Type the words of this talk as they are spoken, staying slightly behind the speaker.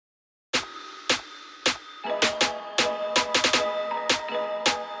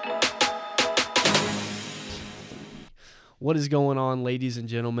What is going on, ladies and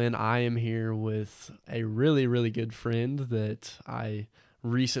gentlemen? I am here with a really, really good friend that I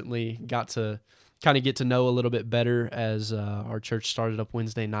recently got to kind of get to know a little bit better as our church started up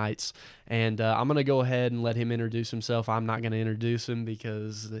Wednesday nights. And I'm going to go ahead and let him introduce himself. I'm not going to introduce him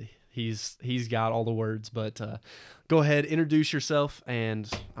because he's got all the words. But go ahead, introduce yourself, and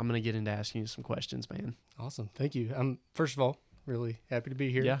I'm going to get into asking you some questions, man. Awesome. Thank you. I'm, first of all, really happy to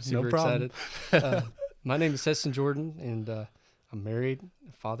be here. Yeah, Super no problem. excited. My name is Heston Jordan, and I'm married,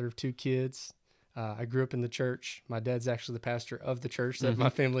 a father of 2 kids. I grew up in the church. My dad's actually the pastor of the church that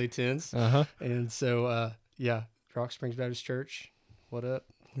my family attends. And so, Rock Springs Baptist Church. What up?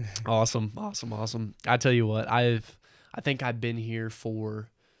 Awesome. I tell you what, I think I've been here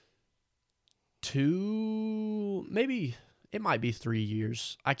for 2, maybe it might be 3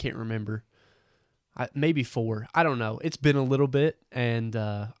 years. I can't remember. Maybe 4. I don't know. It's been a little bit, and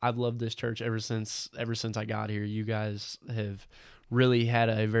I've loved this church ever since I got here. You guys have really had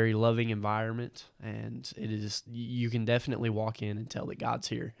a very loving environment, and it is, you can definitely walk in and tell that God's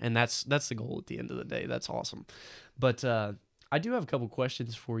here, and that's the goal at the end of the day. That's awesome. But I do have a couple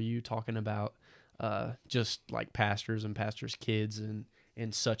questions for you, talking about just like pastors and pastors' kids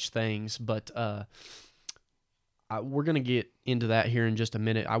and such things. But we're going to get into that here in just a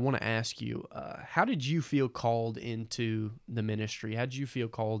minute. I want to ask you, how did you feel called into the ministry? How did you feel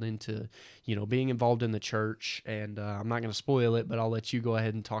called into, being involved in the church? And I'm not going to spoil it, but I'll let you go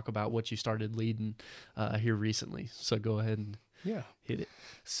ahead and talk about what you started leading here recently. So go ahead and hit it.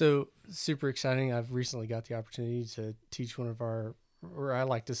 So super exciting. I've recently got the opportunity to teach one of our, or I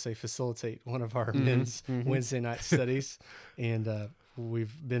like to say facilitate one of our men's Wednesday night studies. And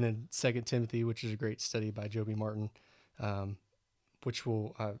we've been in 2 Timothy, which is a great study by Joby Martin, which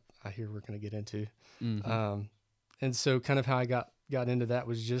I hear we're going to get into. And so kind of how I got into that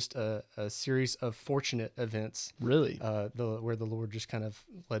was just a series of fortunate events. Really? Where the Lord just kind of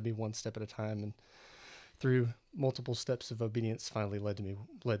led me one step at a time, and through multiple steps of obedience finally led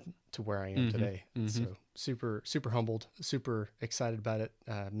to where I am today. So super, super humbled, super excited about it.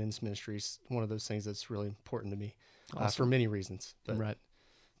 Men's ministry is one of those things that's really important to me. For many reasons, but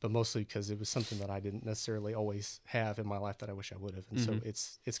mostly because it was something that I didn't necessarily always have in my life that I wish I would have, and so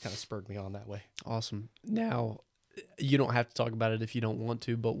it's kind of spurred me on that way. Awesome. Now, you don't have to talk about it if you don't want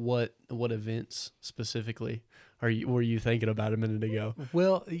to, but what events specifically were you thinking about a minute ago?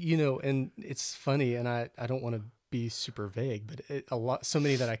 Well, and it's funny, and I don't want to be super vague, but so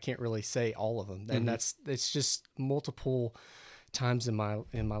many that I can't really say all of them, and it's just multiple times in my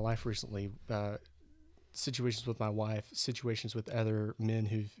life recently. Situations with my wife, situations with other men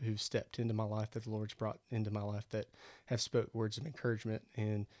who've stepped into my life, that the Lord's brought into my life, that have spoke words of encouragement,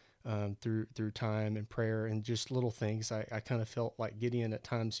 and through time and prayer and just little things. I kind of felt like Gideon at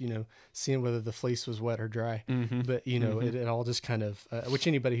times, seeing whether the fleece was wet or dry. But it all just kind of, which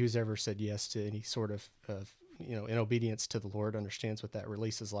anybody who's ever said yes to any sort of in obedience to the Lord understands what that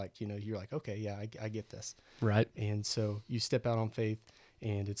release is like. You're like, okay, yeah, I get this, right? And so you step out on faith.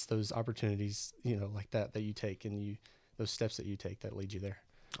 And it's those opportunities, like that you take, and those steps that you take that lead you there.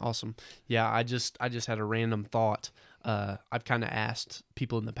 Awesome. Yeah, I just had a random thought. I've kind of asked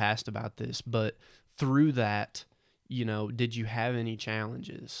people in the past about this, but through that, did you have any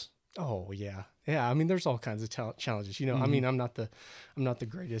challenges? Oh yeah. Yeah. I mean, there's all kinds of challenges, I mean, I'm not the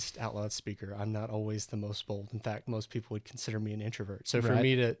greatest out loud speaker. I'm not always the most bold. In fact, most people would consider me an introvert. So for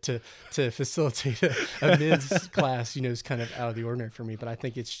me to facilitate a men's class, is kind of out of the ordinary for me, but I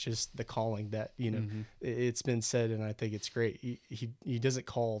think it's just the calling that, it's been said, and I think it's great. He doesn't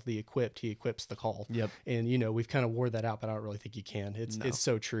call the equipped, he equips the called. Yep. And, we've kind of wore that out, but I don't really think you can. It's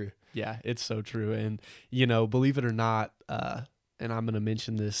so true. Yeah, it's so true. And, believe it or not, and I'm going to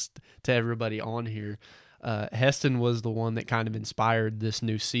mention this to everybody on here, Heston was the one that kind of inspired this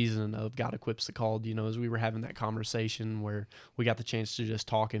new season of God Equips the Called. As we were having that conversation where we got the chance to just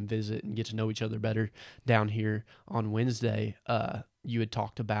talk and visit and get to know each other better down here on Wednesday, you had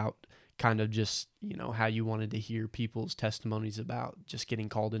talked about kind of just, how you wanted to hear people's testimonies about just getting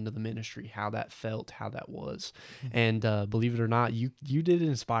called into the ministry, how that felt, how that was. And believe it or not, you did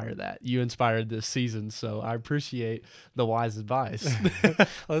inspire that. You inspired this season. So I appreciate the wise advice.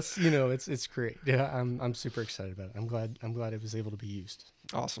 Well, it's great. Yeah, I'm super excited about it. I'm glad it was able to be used.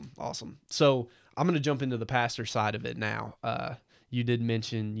 Awesome. So I'm going to jump into the pastor side of it now. You did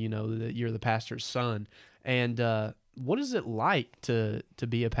mention, that you're the pastor's son, and what is it like to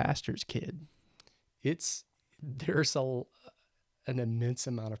be a pastor's kid? There's an immense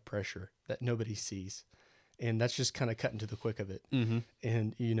amount of pressure that nobody sees, and that's just kind of cutting to the quick of it.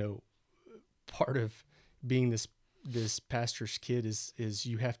 And part of being this pastor's kid is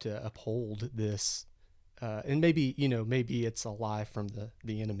you have to uphold this and maybe, maybe it's a lie from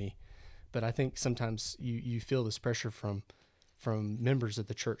the enemy, but I think sometimes you feel this pressure from members of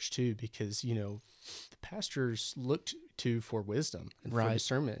the church too, because, the pastors looked to for wisdom and for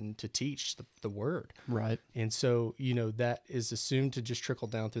discernment and to teach the word. Right. And so, that is assumed to just trickle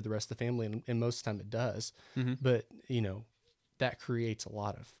down through the rest of the family. And most of the time it does. Mm-hmm. But, that creates a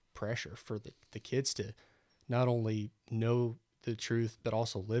lot of pressure for the kids to not only know the truth, but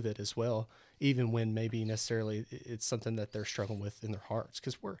also live it as well, even when maybe necessarily it's something that they're struggling with in their hearts.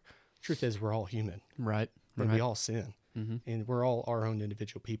 Because truth is, we're all human. Right. And we all sin. Mm-hmm. And we're all our own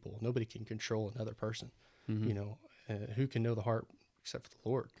individual people. Nobody can control another person. Mm-hmm. Who can know the heart except for the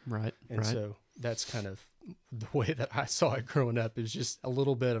Lord? Right. And so that's kind of the way that I saw it growing up. It was just a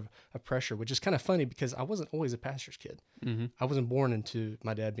little bit of a pressure, which is kind of funny because I wasn't always a pastor's kid. Mm-hmm. I wasn't born into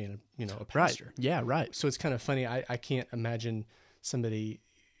my dad being a pastor. Right. Yeah. Right. So it's kind of funny. I can't imagine somebody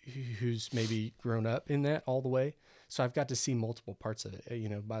who's maybe grown up in that all the way. So I've got to see multiple parts of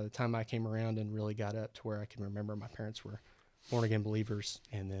it. By the time I came around and really got up to where I can remember, my parents were born again believers.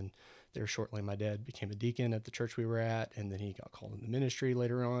 And then there shortly, my dad became a deacon at the church we were at. And then he got called into ministry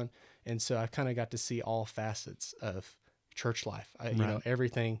later on. And so I kind of got to see all facets of church life,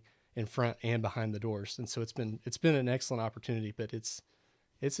 everything in front and behind the doors. And so it's been an excellent opportunity, but it's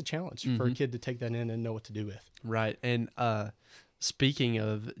a challenge for a kid to take that in and know what to do with. Right. And speaking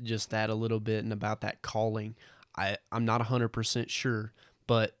of just that a little bit and about that calling, I'm not 100% sure,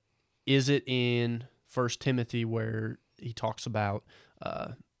 but is it in 1 Timothy where he talks about,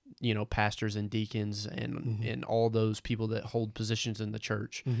 pastors and deacons and all those people that hold positions in the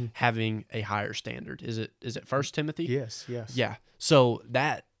church having a higher standard? Is it 1 Timothy? Yes. Yeah. So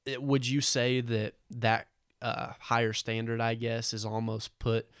would you say that higher standard, I guess, is almost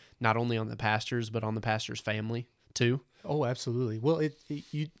put not only on the pastors, but on the pastor's family too? Oh, absolutely. Well,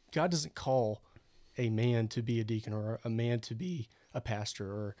 God doesn't call a man to be a deacon or a man to be a pastor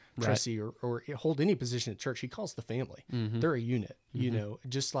or trustee or hold any position at church. He calls the family. Mm-hmm. They're a unit,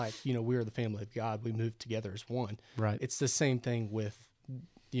 just like, we are the family of God. We move together as one. Right. It's the same thing with,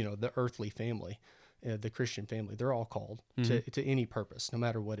 the earthly family, the Christian family. They're all called to any purpose, no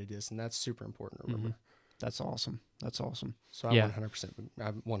matter what it is. And that's super important to remember. Mm-hmm. That's awesome. So I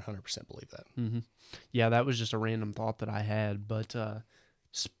 100% believe that. Mm-hmm. Yeah, that was just a random thought that I had. But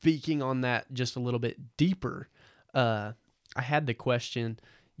speaking on that just a little bit deeper, I had the question,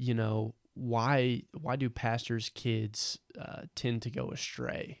 why do pastors' kids tend to go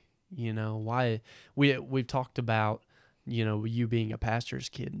astray? Why we've talked about, you being a pastor's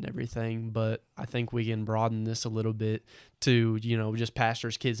kid and everything, but I think we can broaden this a little bit to, just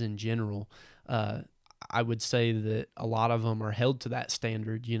pastors' kids in general. I would say that a lot of them are held to that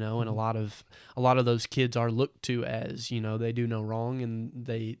standard, and a lot of those kids are looked to as, they do no wrong and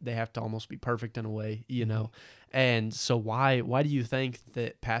they have to almost be perfect in a way, And so why do you think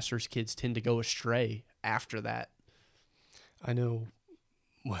that pastors' kids tend to go astray after that? I know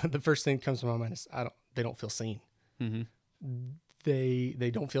the first thing that comes to my mind is they don't feel seen. Mm-hmm.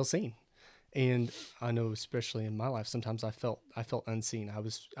 They don't feel seen. And I know, especially in my life, sometimes I felt unseen. I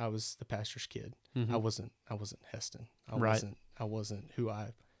was the pastor's kid. Mm-hmm. I wasn't Heston. I wasn't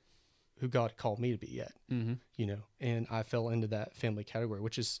who God called me to be yet. Mm-hmm. And I fell into that family category,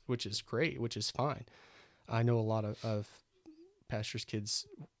 which is great, which is fine. I know a lot of pastors' kids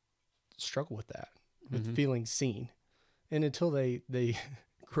struggle with that, with feeling seen, and until they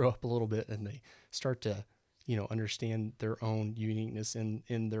grow up a little bit and they start to understand their own uniqueness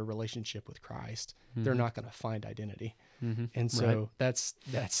in their relationship with Christ, they're not going to find identity. Mm-hmm. And so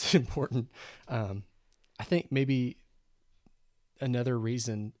that's important. I think maybe another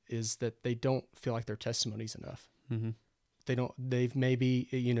reason is that they don't feel like their testimony's enough. Mm-hmm. They've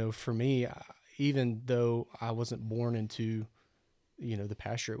maybe, for me, even though I wasn't born into, the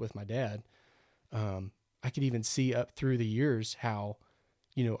pastorate with my dad, I could even see up through the years how,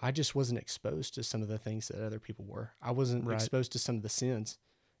 I just wasn't exposed to some of the things that other people were. I wasn't exposed to some of the sins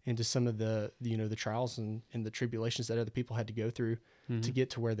and to some of the, the trials and the tribulations that other people had to go through to get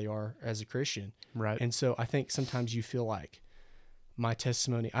to where they are as a Christian. Right. And so I think sometimes you feel like my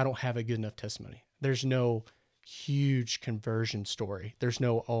testimony, I don't have a good enough testimony. There's no huge conversion story. There's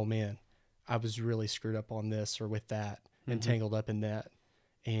no, oh man, I was really screwed up on this or with that and tangled up in that,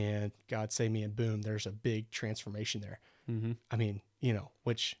 and God saved me, and boom, there's a big transformation there. Mm-hmm. I mean,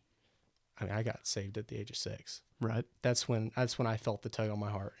 I got saved at the age of 6. Right. That's when I felt the tug on my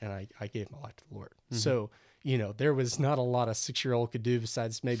heart, and I gave my life to the Lord. Mm-hmm. So, there was not a lot a 6-year-old could do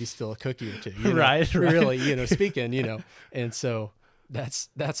besides maybe steal a cookie or two. Right. Really, speaking, and so that's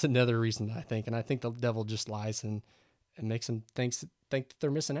another reason I think, and I think the devil just lies and makes them think think that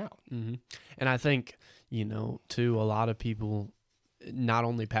they're missing out. Mm-hmm. And I think, too, a lot of people, not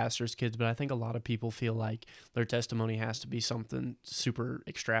only pastors' kids, but I think a lot of people feel like their testimony has to be something super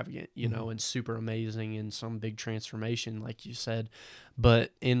extravagant, and super amazing and some big transformation, like you said.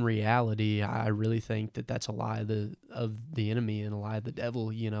 But in reality, I really think that that's a lie of the enemy and a lie of the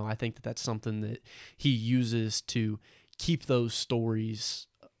devil. I think that that's something that he uses to keep those stories,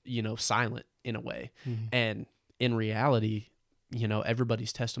 silent in a way. Mm-hmm. And in reality,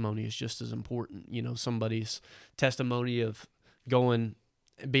 everybody's testimony is just as important. Somebody's testimony of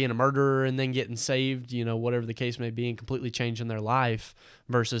being a murderer and then getting saved, whatever the case may be, and completely changing their life,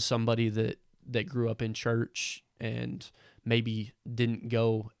 versus somebody that grew up in church and maybe didn't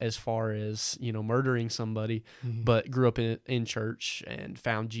go as far as, murdering somebody, but grew up in church and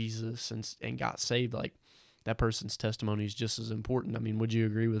found Jesus and got saved. Like, that person's testimony is just as important. I mean, would you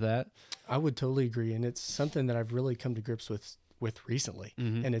agree with that? I would totally agree. And it's something that I've really come to grips with recently.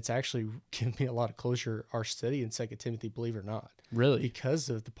 Mm-hmm. And it's actually given me a lot of closure, our study in 2 Timothy, believe it or not. Really? Because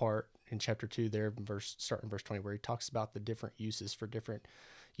of the part in chapter 2 there, starting verse 20, where he talks about the different uses for different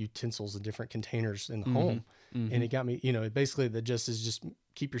utensils and different containers in the home. Mm-hmm. And it got me, basically the gist is just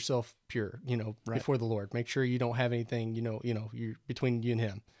keep yourself pure, right, before the Lord. Make sure you don't have anything, you're between you and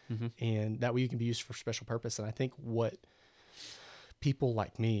him. Mm-hmm. And that way you can be used for special purpose. And I think what people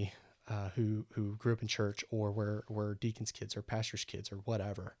like me, who grew up in church, or were deacons' kids or pastors' kids or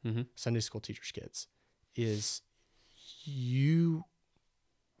whatever, mm-hmm, Sunday school teachers' kids, is you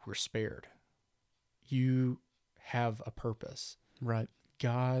were spared. You have a purpose. Right.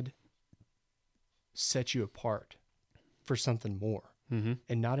 God set you apart for something more. Mm-hmm.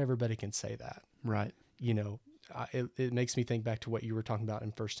 And not everybody can say that. Right. It makes me think back to what you were talking about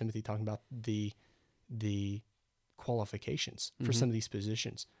in 1 Timothy, talking about the qualifications for, mm-hmm, some of these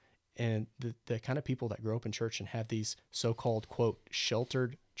positions. And the kind of people that grow up in church and have these so-called, quote,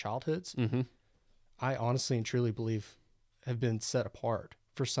 sheltered childhoods, mm-hmm, I honestly and truly believe have been set apart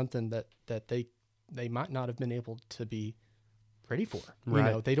for something that they might not have been able to be ready for.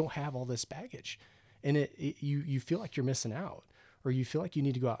 Right. They don't have all this baggage. And you feel like you're missing out, or you feel like you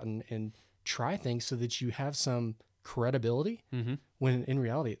need to go out and try things so that you have some credibility, mm-hmm, when in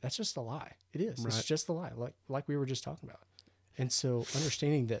reality, that's just a lie. It is. Right. It's just a lie, like we were just talking about. And so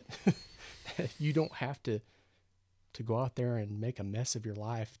understanding that, that you don't have to go out there and make a mess of your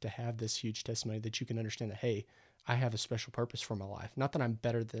life to have this huge testimony, that you can understand that, hey, I have a special purpose for my life. Not that I'm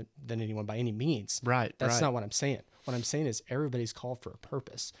better than anyone by any means. Right. That's right. not what I'm saying. What I'm saying is everybody's called for a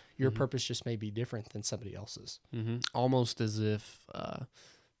purpose. Your, mm-hmm, purpose just may be different than somebody else's. Mm-hmm. Almost as if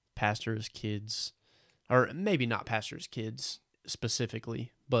pastors' kids, or maybe not pastors' kids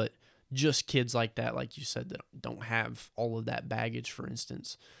specifically, but just kids like that, like you said, that don't have all of that baggage, for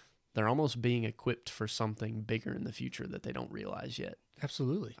instance, they're almost being equipped for something bigger in the future that they don't realize yet.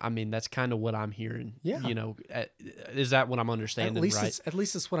 Absolutely. I mean, that's kind of what I'm hearing. Yeah. Is that what I'm understanding? At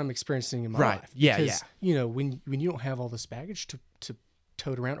least it's what I'm experiencing in my right. life. Yeah. Because, when you don't have all this baggage to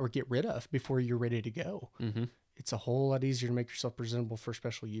tote around or get rid of before you're ready to go, mm-hmm, it's a whole lot easier to make yourself presentable for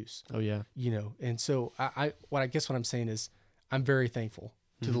special use. Oh yeah. And so I guess what I'm saying is I'm very thankful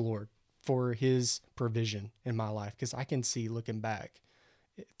to, mm-hmm, the Lord for his provision in my life, because I can see, looking back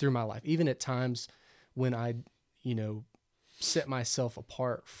through my life, even at times when I, set myself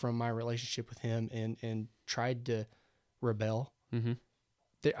apart from my relationship with him and tried to rebel, mm-hmm,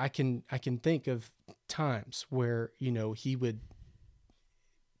 I can think of times where, he would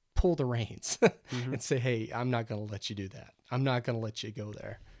pull the reins, mm-hmm, and say, hey, I'm not going to let you do that. I'm not going to let you go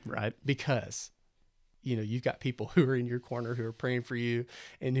there. Right. Because you've got people who are in your corner, who are praying for you,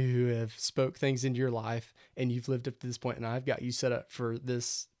 and who have spoke things into your life, and you've lived up to this point, and I've got you set up for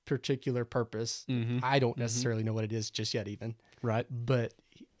this particular purpose. Mm-hmm. I don't necessarily, mm-hmm, know what it is just yet even. Right. But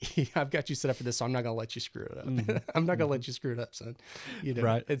I've got you set up for this, so I'm not going to let you screw it up. Mm-hmm. I'm not going to, mm-hmm, let you screw it up, son.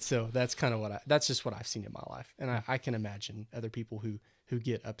 Right. And so that's kind of that's just what I've seen in my life. And I can imagine other people who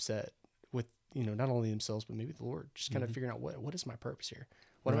get upset with, not only themselves, but maybe the Lord, just kind, mm-hmm, of figuring out what is my purpose here?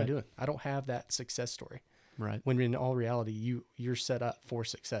 What, right, am I doing? I don't have that success story. Right. When in all reality, you're set up for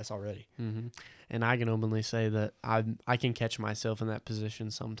success already. Mm-hmm. And I can openly say that I can catch myself in that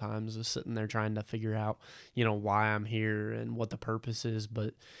position sometimes, of sitting there trying to figure out, why I'm here and what the purpose is.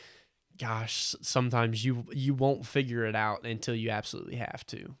 But gosh, sometimes you won't figure it out until you absolutely have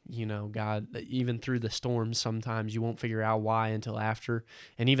to. God, even through the storms, sometimes you won't figure out why until after.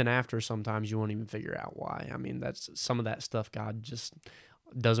 And even after, sometimes you won't even figure out why. I mean, that's some of that stuff God just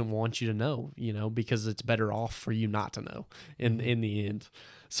doesn't want you to know, because it's better off for you not to know in the end.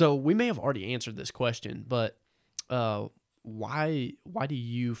 So we may have already answered this question, but why do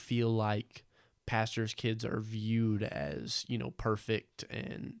you feel like pastors' kids are viewed as, you know, perfect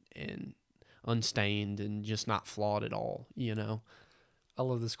and unstained and just not flawed at all, you know? I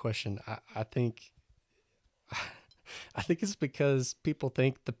love this question. I think I think it's because people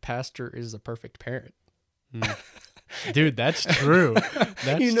think the pastor is a perfect parent. Dude, that's true.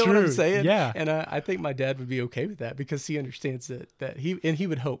 That's you know true. what I'm saying? Yeah. And I think my dad would be okay with that because he understands that he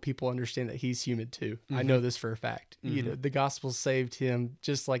would hope people understand that he's human too. I know this for a fact. You know, the gospel saved him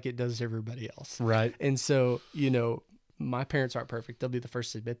just like it does everybody else. Right. And so, you know, my parents aren't perfect. They'll be the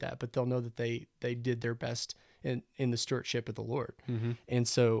first to admit that, but they'll know that they did their best in the stewardship of the Lord. And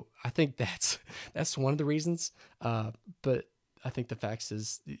so I think that's one of the reasons. But I think the facts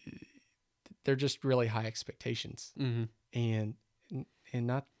is they're just really high expectations, and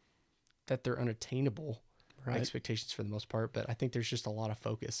not that they're unattainable expectations for the most part, but I think there's just a lot of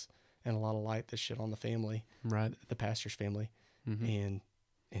focus and a lot of light that's shed on the family, right? The pastor's family, and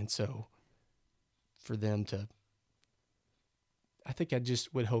so for them to, I think I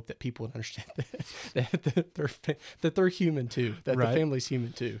just would hope that people would understand that they're human too, that the family's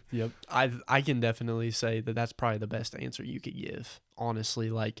human too. Yep, I can definitely say that that's probably the best answer you could give.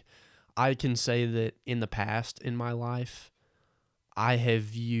 Honestly, like, I can say that in the past in my life, I have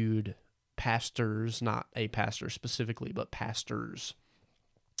viewed pastors, not a pastor specifically, but pastors,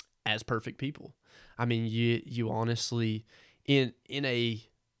 as perfect people. I mean, you honestly,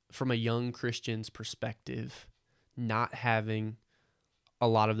 from a young Christian's perspective, not having a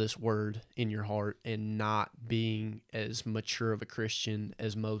lot of this word in your heart and not being as mature of a Christian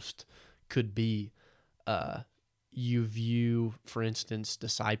as most could be, you view, for instance,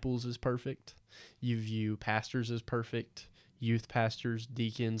 disciples as perfect. You view pastors as perfect, youth pastors,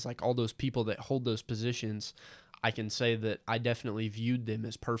 deacons, like all those people that hold those positions. I can say that I definitely viewed them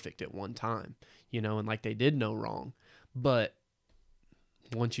as perfect at one time, you know, and like they did no wrong. But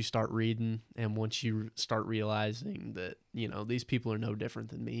once you start reading and once you start realizing that, you know, these people are no different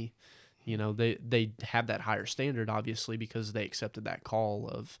than me, you know, they have that higher standard, obviously, because they accepted that call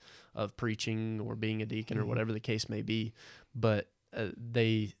of preaching or being a deacon or whatever the case may be. But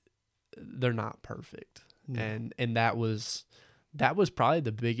they're not perfect. No. And that was probably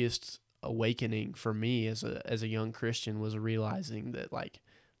the biggest awakening for me as a young Christian, was realizing that, like,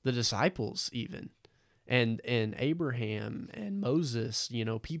 the disciples even, and Abraham and Moses, you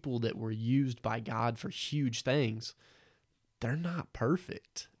know, people that were used by God for huge things, they're not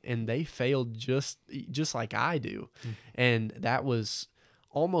perfect, and they failed just like I do. And that was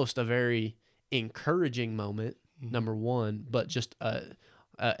almost a very encouraging moment, number one, but just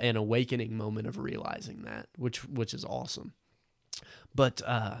an awakening moment of realizing that, which is awesome. But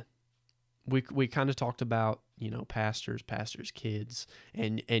we kind of talked about, you know, pastors' kids,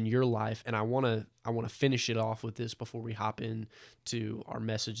 and your life, and I want to finish it off with this before we hop in to our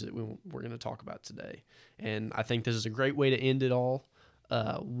message that we're going to talk about today. And I think this is a great way to end it all.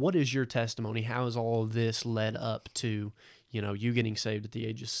 What is your testimony? How has all of this led up to, you know, you getting saved at the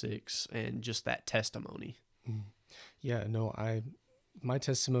age of 6 and just that testimony? Yeah, no, my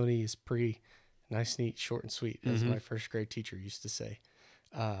testimony is pretty nice, neat, short, and sweet, as my first grade teacher used to say.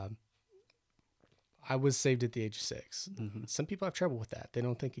 I was saved at the age of 6. Some people have trouble with that. They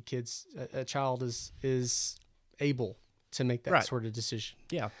don't think a child is able to make that sort of decision.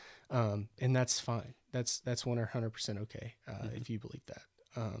 Yeah. And that's fine. That's 100% okay. If you believe that.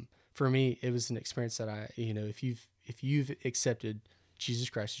 For me, it was an experience that if you've accepted Jesus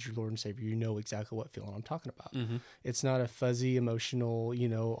Christ as your Lord and Savior, you know exactly what feeling I'm talking about. It's not a fuzzy, emotional,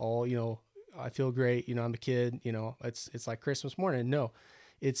 I feel great, I'm a kid, it's like Christmas morning. No,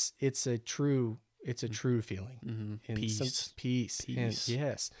 it's a true feeling. And peace. And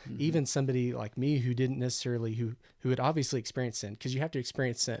yes, even somebody like me who didn't necessarily, who had obviously experienced sin, because you have to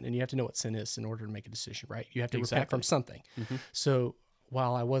experience sin and you have to know what sin is in order to make a decision, right? You have to repent from something. So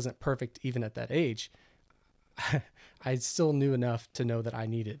while I wasn't perfect even at that age, I still knew enough to know that I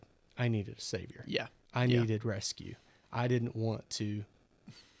needed a savior. Yeah. I needed rescue. I didn't want to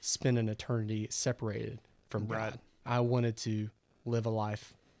spend an eternity separated from God. I wanted to live a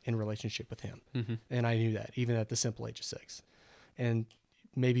life in relationship with him. And I knew that even at the simple age of 6. And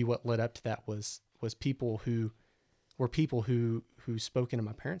maybe what led up to that was people who spoke into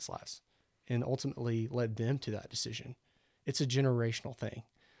my parents' lives and ultimately led them to that decision. It's a generational thing.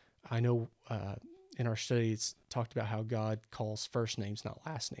 I know, in our study, it's talked about how God calls first names, not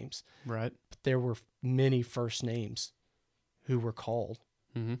last names. Right. But there were many first names who were called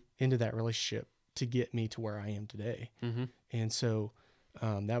into that relationship to get me to where I am today. And so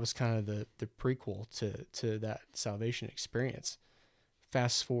that was kind of the prequel to that salvation experience.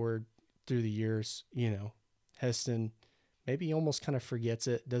 Fast forward through the years, Heston maybe he almost kind of forgets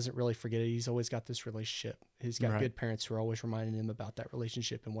it, doesn't really forget it. He's always got this relationship. He's got good parents who are always reminding him about that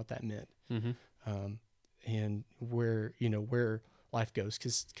relationship and what that meant. And where, where life goes,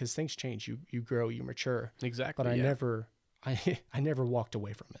 because things change. You grow, you mature. Exactly. But I never walked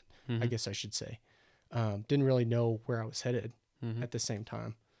away from it, I guess I should say. Didn't really know where I was headed at the same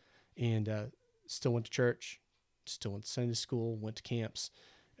time. And still went to church, still went to Sunday school, went to camps.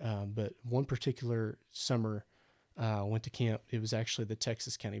 But one particular summer, I went to camp. It was actually the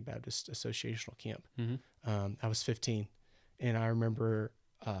Texas County Baptist Associational camp. I was 15, and I remember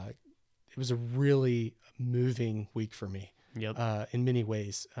it was a really moving week for me. In many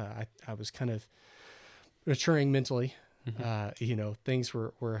ways. I was kind of maturing mentally. Things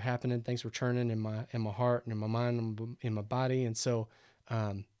were happening, things were churning in my heart and in my mind and in my body. And so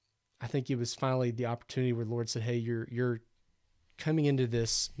I think it was finally the opportunity where the Lord said, hey, you're coming into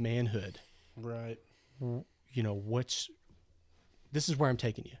this manhood. Right. This is where I'm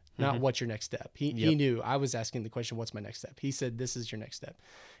taking you, not what's your next step. He knew I was asking the question, what's my next step? He said, this is your next step.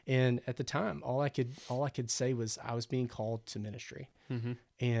 And at the time, all I could say was I was being called to ministry.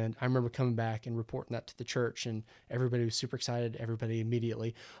 And I remember coming back and reporting that to the church, and everybody was super excited. Everybody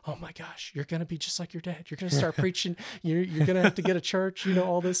immediately, oh my gosh, you're going to be just like your dad. You're going to start preaching. You're going to have to get a church,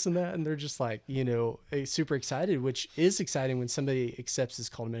 all this and that. And they're just like, super excited, which is exciting when somebody accepts this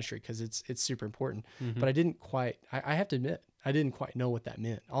call to ministry, because it's super important. But I didn't quite, I have to admit, I didn't quite know what that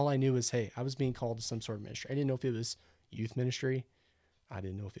meant. All I knew was, hey, I was being called to some sort of ministry. I didn't know if it was youth ministry. I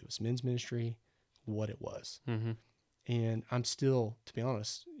didn't know if it was men's ministry, what it was. And I'm still, to be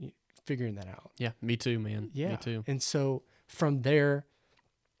honest, figuring that out. Yeah, me too, man. Yeah. Me too. And so from there,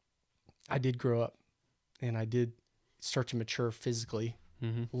 I did grow up, and I did start to mature physically,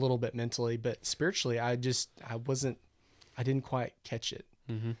 a little bit mentally, but spiritually, I didn't quite catch it.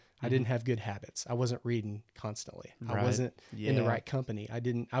 I didn't have good habits. I wasn't reading constantly. I wasn't in the right company.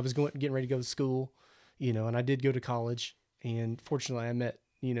 I was getting ready to go to school, and I did go to college, and fortunately I met,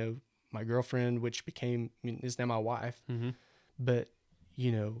 my girlfriend, which is now my wife. But,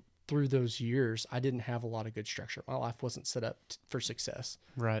 through those years, I didn't have a lot of good structure. My life wasn't set up for success.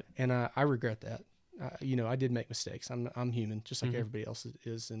 Right. And I regret that. I did make mistakes. I'm human, just like everybody else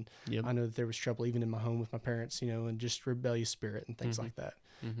is. And I know that there was trouble even in my home with my parents, and just rebellious spirit and things like that.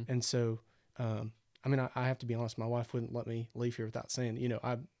 And so, I have to be honest, my wife wouldn't let me leave here without saying,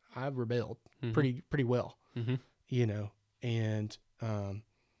 I rebelled pretty well, and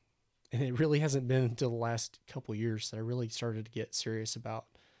it really hasn't been until the last couple of years that I really started to get serious about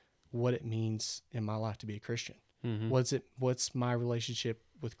what it means in my life to be a Christian. What's my relationship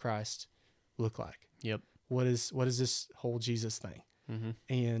with Christ look like? What is this whole Jesus thing?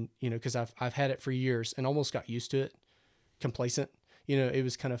 And, cause I've had it for years and almost got used to it, complacent. It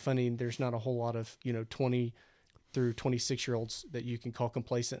was kind of funny. There's not a whole lot of, 20 through 26-year-olds that you can call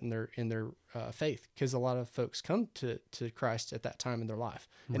complacent in their faith, because a lot of folks come to Christ at that time in their life,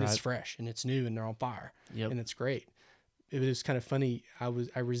 and it's fresh and it's new and they're on fire, and it's great. It was kind of funny.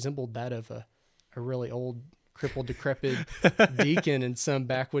 I resembled that of a really old, crippled, decrepit deacon in some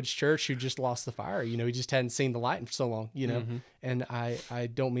backwoods church who just lost the fire. He just hadn't seen the light for so long, and I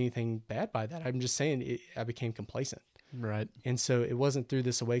don't mean anything bad by that. I'm just saying I became complacent. Right. And so it wasn't through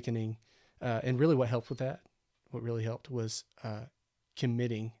this awakening. And really what really helped was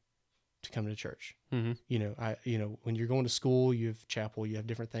committing to coming to church. When you're going to school, you have chapel, you have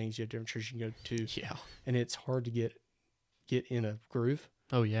different things, you have different churches you can go to. Yeah. And it's hard to get in a groove.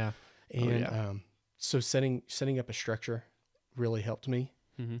 Oh yeah. And so setting up a structure really helped me.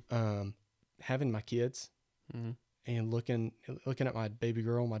 Having my kids and looking at my baby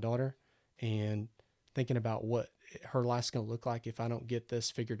girl, my daughter, and thinking about what her life's going to look like if I don't get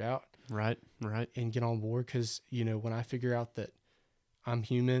this figured out. Right. And get on board. Cause when I figure out that I'm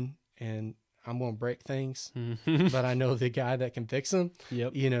human and I'm going to break things, but I know the guy that can fix them,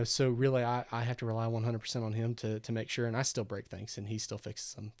 so really I have to rely 100% on him to make sure. And I still break things and he still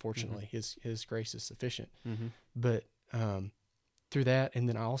fixes them. Fortunately, his grace is sufficient. But, through that, and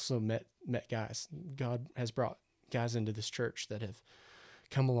then I also met guys. God has brought guys into this church that have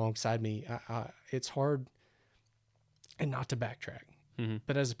come alongside me. It's hard, and not to backtrack,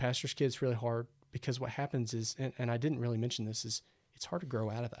 but as a pastor's kid, it's really hard, because what happens is, and I didn't really mention this, is it's hard to grow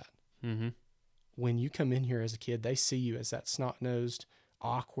out of that. When you come in here as a kid, they see you as that snot-nosed,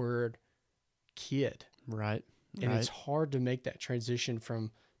 awkward kid. Right. And it's hard to make that transition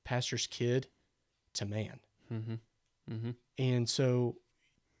from pastor's kid to man. And so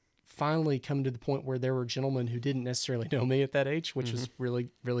finally come to the point where there were gentlemen who didn't necessarily know me at that age, which was really,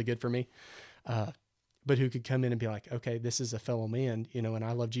 really good for me. but who could come in and be like, okay, this is a fellow man, you know, and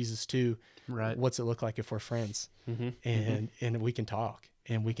I love Jesus too. Right. What's it look like if we're friends? And we can talk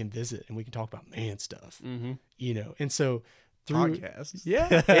and we can visit and we can talk about man stuff, you know? And so through Podcasts.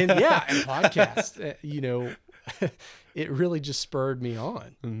 and podcast, you know, it really just spurred me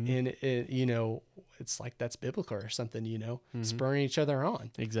on. And it, you know, it's like, that's biblical or something, you know, spurring each other on.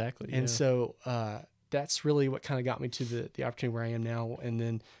 Exactly. And so, that's really what kind of got me to the opportunity where I am now. And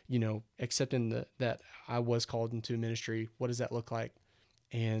then, you know, accepting that I was called into ministry. What does that look like?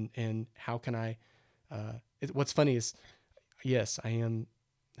 And how can I, what's funny is, yes, I am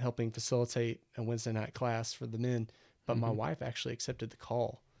helping facilitate a Wednesday night class for the men, but my wife actually accepted the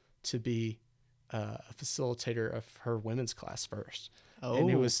call to be a facilitator of her women's class first. Oh. And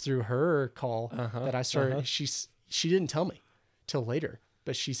it was through her call that I started. She didn't tell me till later,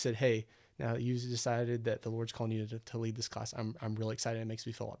 but she said, hey, now that you've decided that the Lord's calling you to lead this class, I'm really excited. It makes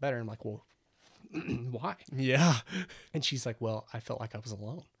me feel a lot better. I'm like, well, why? Yeah. And she's like, well, I felt like I was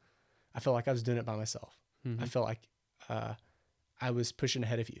alone. I felt like I was doing it by myself. I felt like I was pushing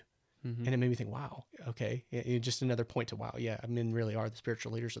ahead of you. And it made me think, wow, okay. Just another point to, wow, yeah, men really are the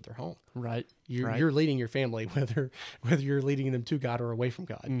spiritual leaders of their home. Right. You're leading your family, whether you're leading them to God or away from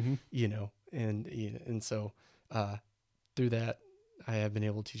God, you know, and so through that, I have been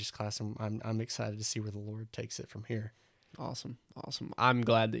able to teach this class, and I'm excited to see where the Lord takes it from here. Awesome. I'm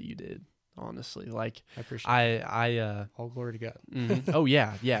glad that you did. Honestly, like I appreciate. I all glory to God. Oh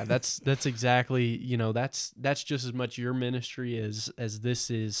yeah. That's exactly, you know, that's just as much your ministry as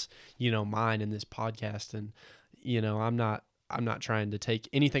this is, you know, mine in this podcast. And you know, I'm not trying to take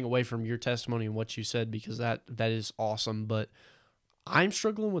anything away from your testimony and what you said, because that is awesome. But I'm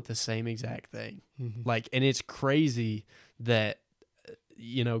struggling with the same exact thing. Like, and it's crazy that,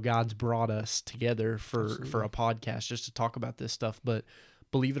 you know, God's brought us together for a podcast just to talk about this stuff. But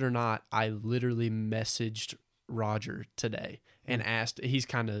believe it or not, I literally messaged Roger today and asked, he's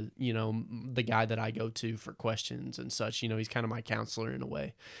kind of, you know, the guy that I go to for questions and such, you know, he's kind of my counselor in a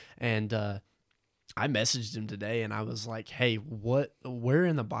way. And, I messaged him today and I was like, hey, where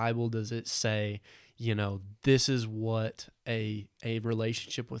in the Bible does it say, you know, this is what a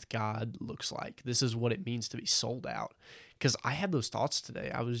relationship with God looks like? This is what it means to be sold out. Because I had those thoughts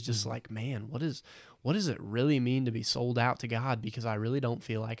today. I was just like, man, what does it really mean to be sold out to God? Because I really don't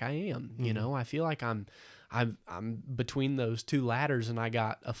feel like I am. You know, I feel like I'm between those two ladders and I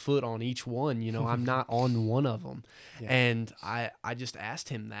got a foot on each one. You know, I'm not on one of them. Yeah. And I just asked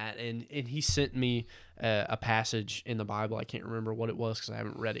him that, and he sent me a passage in the Bible. I can't remember what it was because I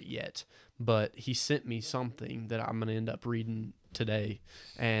haven't read it yet. But he sent me something that I'm going to end up reading today,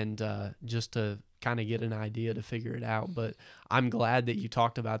 and just to kind of get an idea to figure it out. But I'm glad that you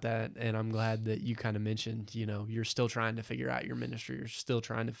talked about that, and I'm glad that you kind of mentioned, you know, you're still trying to figure out your ministry, you're still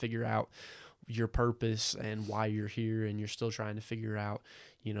trying to figure out your purpose and why you're here, and you're still trying to figure out,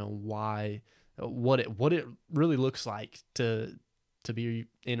 you know, what it really looks like to be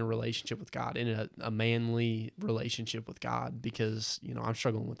in a relationship with God, in a manly relationship with God, because, you know, I'm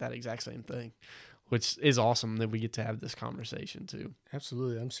struggling with that exact same thing, which is awesome that we get to have this conversation too.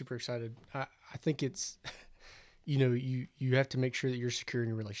 Absolutely. I'm super excited. I think it's, you know, you have to make sure that you're secure in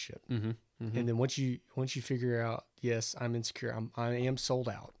your relationship. And then once you figure out, yes, I'm insecure, I am sold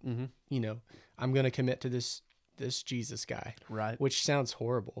out, you know, I'm going to commit to this Jesus guy. Right. Which sounds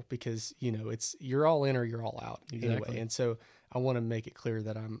horrible because, you know, you're all in or you're all out. Exactly. Anyway. And so I want to make it clear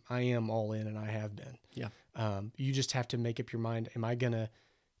that I am all in, and I have been. Yeah. You just have to make up your mind. Am I going to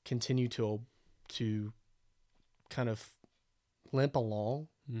continue to kind of limp along,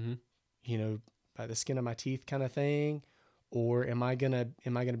 you know, by the skin of my teeth kind of thing? Or am I gonna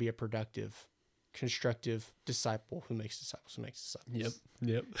be a productive, constructive disciple who makes disciples?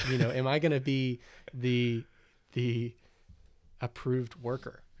 Yep. You know, am I gonna be the approved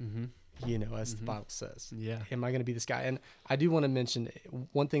worker? You know, as the Bible says. Yeah. Am I gonna be this guy? And I do want to mention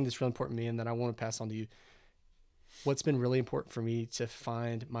one thing that's really important to me, and that I want to pass on to you. What's been really important for me to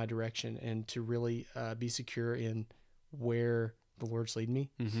find my direction and to really be secure in where the Lord's leading me.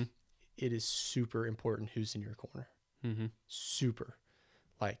 It is super important who's in your corner. Super.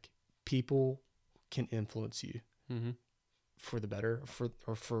 Like, people can influence you for the better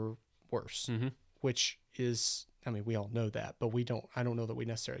or for worse, which is, I mean, we all know that, but I don't know that we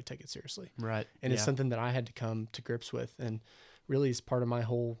necessarily take it seriously. Right. And it's something that I had to come to grips with, and really is part of my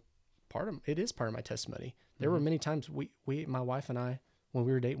testimony. There were many times my wife and I, when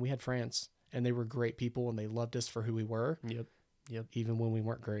we were dating, we had friends, and they were great people, and they loved us for who we were. Yep. Even when we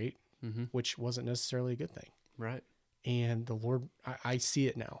weren't great, which wasn't necessarily a good thing. Right. And the Lord, I see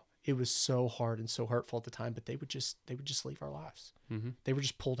it now. it was so hard and so hurtful at the time, but they would just leave our lives. They were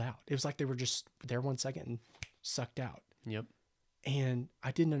just pulled out. It was like they were just there 1 second and sucked out. Yep. And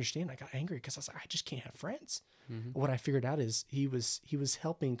I didn't understand. I got angry because I was like, I just can't have friends. What I figured out is he was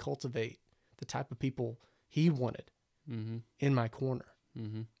helping cultivate the type of people he wanted in my corner,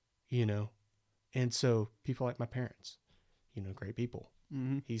 you know? And so people like my parents, you know, great people.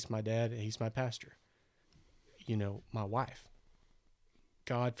 He's my dad and he's my pastor. You know, my wife,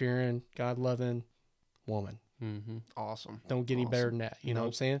 God-fearing, God-loving woman. Awesome. Don't get any better than that. You know what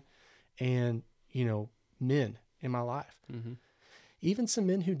I'm saying? And, you know, men in my life. Even some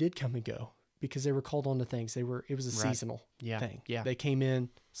men who did come and go because they were called on to things. It was a seasonal thing. Yeah. They came in,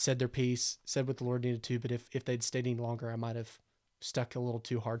 said their piece, said what the Lord needed to, but if they'd stayed any longer, I might have stuck a little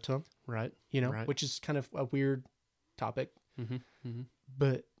too hard to them. Right. You know, which is kind of a weird topic.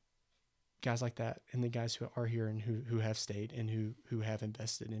 But guys like that, and the guys who are here and who have stayed and who have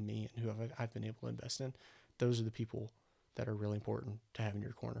invested in me and who I've been able to invest in, those are the people that are really important to have in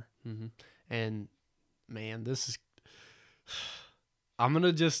your corner. And man, this is, I'm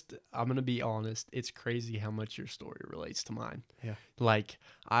going to be honest. It's crazy how much your story relates to mine. Yeah. Like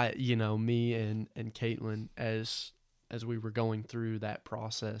me and Caitlin, as we were going through that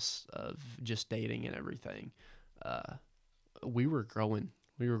process of just dating and everything, we were growing.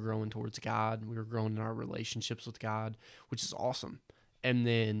 We were growing towards God. We were growing in our relationships with God, which is awesome. And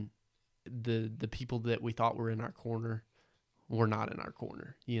then the people that we thought were in our corner were not in our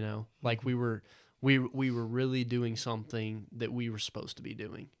corner, you know? Like we were really doing something that we were supposed to be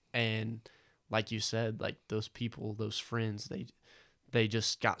doing. And like you said, like those people, those friends, they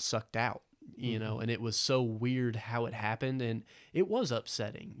just got sucked out, you know, and it was so weird how it happened. And it was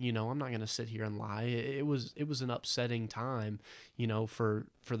upsetting, you know, I'm not going to sit here and lie. It was an upsetting time, you know, for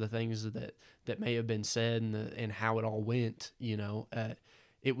the things that may have been said and how it all went, you know,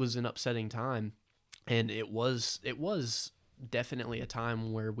 it was an upsetting time. And it was definitely a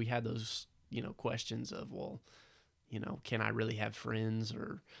time where we had those, you know, questions of, well, you know, can I really have friends,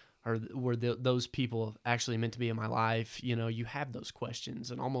 or were those people actually meant to be in my life? You know, you have those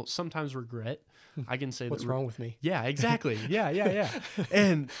questions and almost sometimes regret. I can say what's wrong with me? Yeah, exactly. Yeah.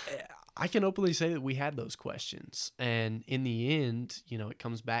 And I can openly say that we had those questions. And in the end, you know, it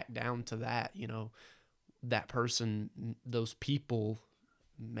comes back down to that, you know, that person, those people,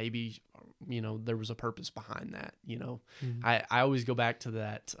 maybe, you know, there was a purpose behind that, you know. I always go back to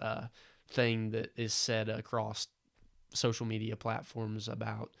that thing that is said across social media platforms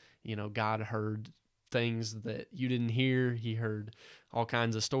about, you know, God heard things that you didn't hear. He heard all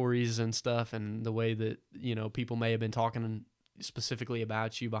kinds of stories and stuff, and the way that, you know, people may have been talking specifically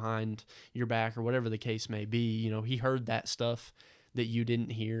about you behind your back or whatever the case may be. You know, he heard that stuff that you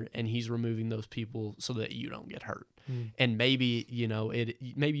didn't hear, and he's removing those people so that you don't get hurt. And maybe, you know,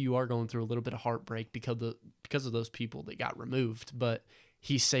 maybe you are going through a little bit of heartbreak because of those people that got removed, but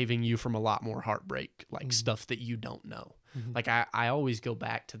he's saving you from a lot more heartbreak, like stuff that you don't know. Like I always go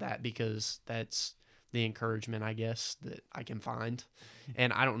back to that because that's the encouragement, I guess, that I can find.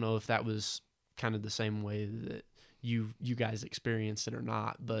 And I don't know if that was kind of the same way that you guys experienced it or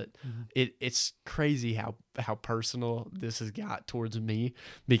not, but it's crazy how personal this has got towards me,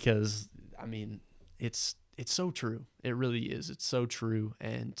 because I mean, it's so true. It really is. It's so true.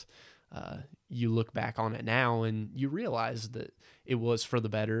 And you look back on it now and you realize that it was for the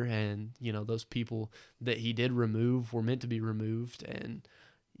better. And, you know, those people that he did remove were meant to be removed. And,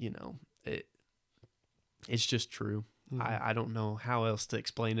 you know, it's just true. I don't know how else to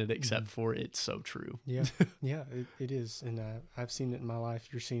explain it except for it's so true. Yeah, it is. And I've seen it in my life.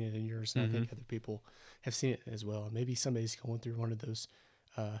 You're seeing it in yours. And I think other people have seen it as well. Maybe somebody's going through one of those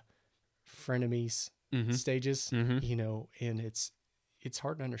frenemies stages, you know, and it's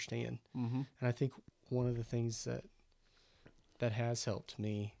hard to understand. And I think one of the things that has helped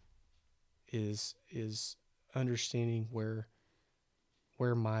me is understanding where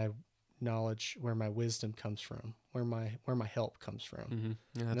my knowledge, where my wisdom comes from, where my help comes from.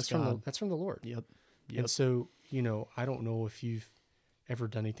 Yeah, and that's from the Lord. Yep. And so, you know, I don't know if you've ever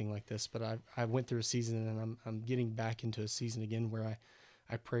done anything like this, but I went through a season, and I'm getting back into a season again where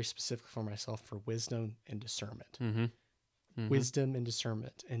I pray specifically for myself for wisdom and discernment. Wisdom and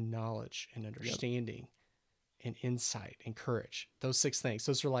discernment and knowledge and understanding and insight and courage. Those 6 things.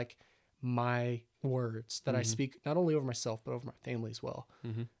 Those are like my words that I speak not only over myself, but over my family as well.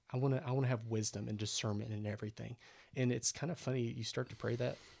 I want to have wisdom and discernment in everything. And it's kind of funny. You start to pray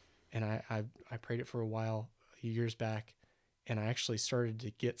that. And I prayed it for a while, years back. and I actually started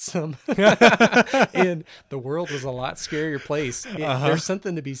to get some. And the world was a lot scarier place. There's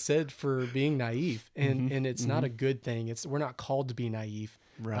something to be said for being naive, and it's not a good thing. We're not called to be naive.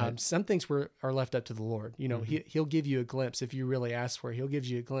 Right. Some things are left up to the Lord. You know, he'll give you a glimpse if you really ask for it. He'll give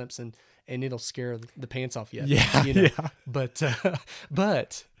you a glimpse, and it'll scare the pants off you. Yeah, you know. yeah.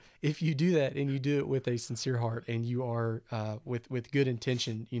 But if you do that and you do it with a sincere heart and you are with good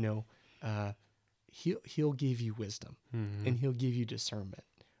intention, you know, he'll give you wisdom and he'll give you discernment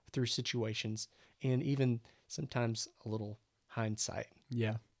through situations and even sometimes a little hindsight.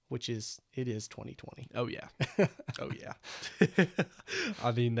 Yeah. Which it is 2020. Oh yeah. Oh yeah.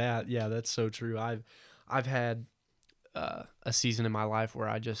 I mean that's so true. I've had a season in my life where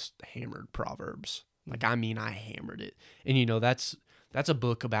I just hammered Proverbs. Like, I mean, I hammered it. And you know, that's a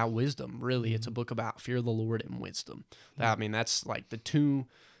book about wisdom, really. It's a book about fear of the Lord and wisdom. I mean, that's like the two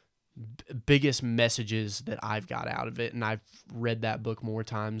biggest messages that I've got out of it. And I've read that book more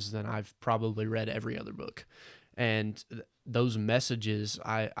times than I've probably read every other book. And those messages,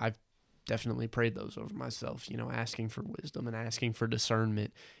 I've definitely prayed those over myself, you know, asking for wisdom and asking for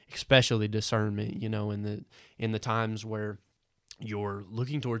discernment, especially discernment, you know, in the times where you're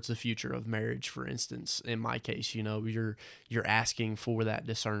looking towards the future of marriage, for instance. In my case, you know, you're asking for that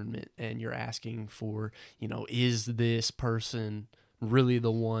discernment, and you're asking for, you know, is this person really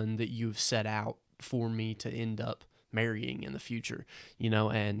the one that you've set out for me to end up marrying in the future, you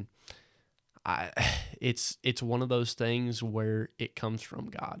know? And it's one of those things where it comes from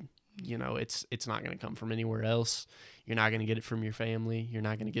God. You know, it's not going to come from anywhere else. You're not going to get it from your family. You're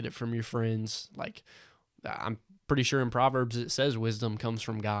not going to get it from your friends. Like, I'm pretty sure in Proverbs it says wisdom comes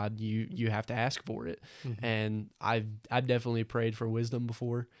from God. You have to ask for it. And I've definitely prayed for wisdom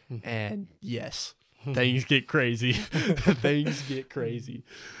before. And yes, things get crazy. Things get crazy.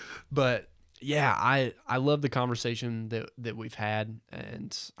 But yeah, I love the conversation that we've had,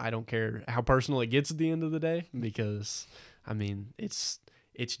 and I don't care how personal it gets at the end of the day, because I mean, it's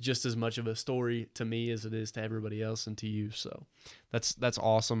just as much of a story to me as it is to everybody else and to you. So that's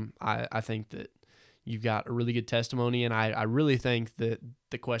awesome. I think that you've got a really good testimony, and I really think that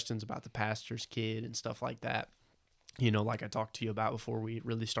the questions about the pastor's kid and stuff like that, you know, like I talked to you about before we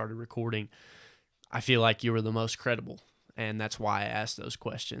really started recording, I feel like you were the most credible, and that's why I asked those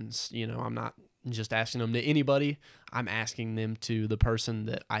questions. You know, I'm not just asking them to anybody. I'm asking them to the person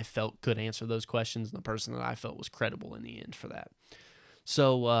that I felt could answer those questions, and the person that I felt was credible in the end for that.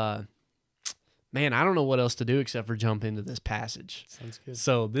 So, man, I don't know what else to do except for jump into this passage. Sounds good.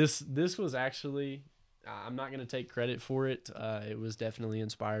 So this was actually, I'm not going to take credit for it. It was definitely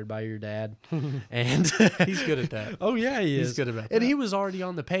inspired by your dad. And he's good at that. Oh yeah, he's good about that. And he was already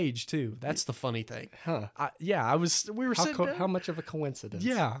on the page too. That's the funny thing. Huh. We were sitting down. How much of a coincidence?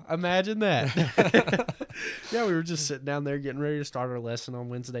 Yeah, imagine that. Yeah, we were just sitting down there getting ready to start our lesson on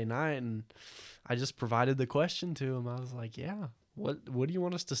Wednesday night, and I just provided the question to him. I was like, yeah, what do you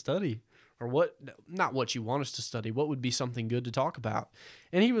want us to study? Or what, not what you want us to study, what would be something good to talk about?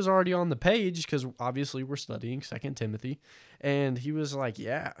 And he was already on the page, because obviously we're studying 2 Timothy. And he was like,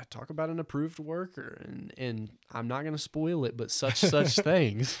 yeah, talk about an approved worker. And I'm not going to spoil it, but such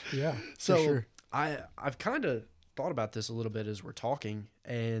things. Yeah, so for sure. I've kind of thought about this a little bit as we're talking.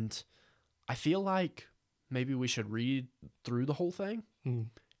 And I feel like maybe we should read through the whole thing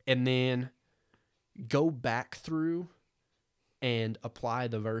and then go back through and apply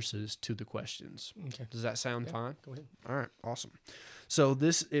the verses to the questions. Okay. Does that sound fine? Go ahead. All right, awesome. So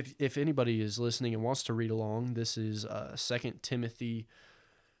this, if anybody is listening and wants to read along, this is 2 Timothy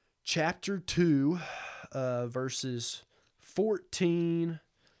chapter 2, verses 14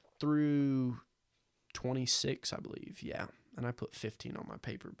 through 26, I believe. Yeah, and I put 15 on my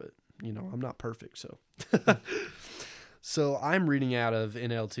paper, but you know, I'm not perfect, so. So I'm reading out of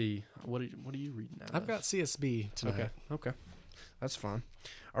NLT. What are you reading out of? I've got CSB tonight. Okay. That's fine.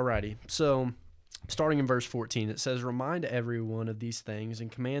 Alrighty. So, starting in verse 14, it says, "Remind everyone of these things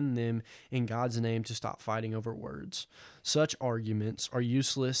and command them in God's name to stop fighting over words. Such arguments are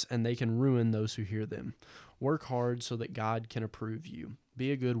useless, and they can ruin those who hear them. Work hard so that God can approve you.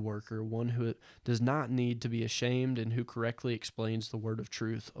 Be a good worker, one who does not need to be ashamed and who correctly explains the word of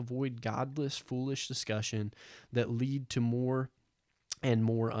truth. Avoid godless, foolish discussion that lead to more and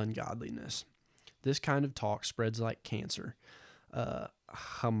more ungodliness. This kind of talk spreads like cancer.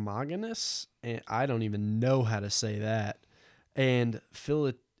 Homogeneous, and I don't even know how to say that, and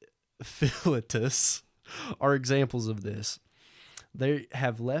philetus are examples of this. They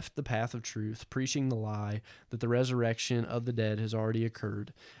have left the path of truth, preaching the lie that the resurrection of the dead has already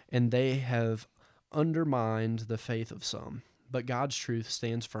occurred, and they have undermined the faith of some. But God's truth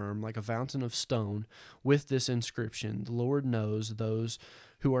stands firm like a fountain of stone with this inscription: the Lord knows those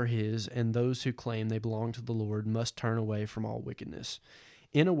who are his, and those who claim they belong to the Lord must turn away from all wickedness.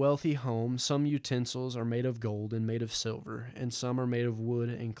 In a wealthy home, some utensils are made of gold and made of silver, and some are made of wood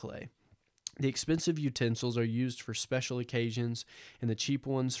and clay. The expensive utensils are used for special occasions, and the cheap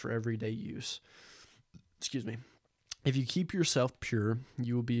ones for everyday use. Excuse me. If you keep yourself pure,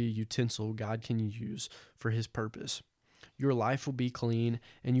 you will be a utensil God can use for his purpose. Your life will be clean,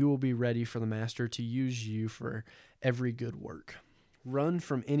 and you will be ready for the Master to use you for every good work. Run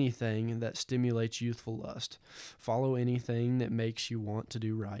from anything that stimulates youthful lust. Follow anything that makes you want to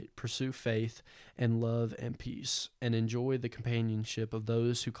do right. Pursue faith and love and peace, and enjoy the companionship of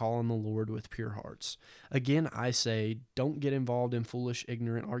those who call on the Lord with pure hearts. Again, I say, don't get involved in foolish,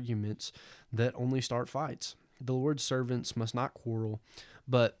 ignorant arguments that only start fights. The Lord's servants must not quarrel,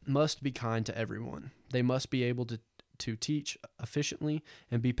 but must be kind to everyone. They must be able to teach efficiently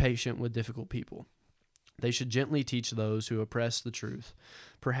and be patient with difficult people. They should gently teach those who oppress the truth.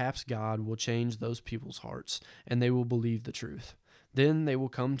 Perhaps God will change those people's hearts, and they will believe the truth. Then they will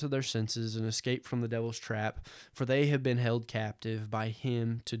come to their senses and escape from the devil's trap, for they have been held captive by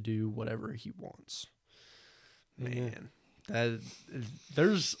him to do whatever he wants. Man,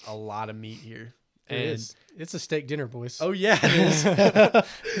 there's a lot of meat here. It is. It's a steak dinner, boys. Oh yeah, it is.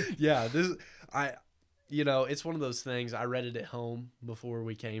 Yeah, it's one of those things. I read it at home before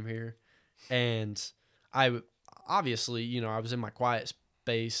we came here, and I obviously, I was in my quiet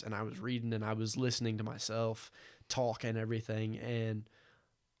space and I was reading and I was listening to myself talk and everything, and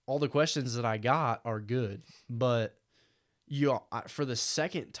all the questions that I got are good, but for the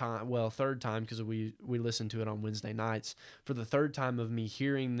third time, because we listened to it on Wednesday nights, for the third time of me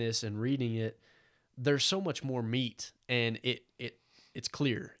hearing this and reading it, there's so much more meat, and it's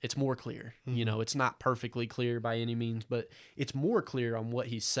clear. It's more clear. Mm-hmm. It's not perfectly clear by any means, but it's more clear on what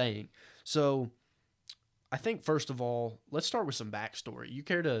he's saying. So I think, first of all, let's start with some backstory. You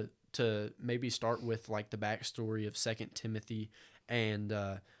care to maybe start with like the backstory of 2 Timothy and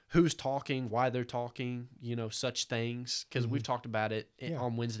who's talking, why they're talking, such things, because we've talked about it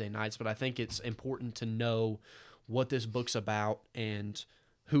on Wednesday nights, but I think it's important to know what this book's about and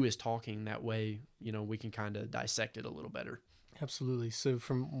who is talking. That way, we can kind of dissect it a little better. Absolutely. So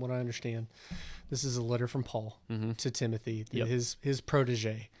from what I understand, this is a letter from Paul to Timothy, his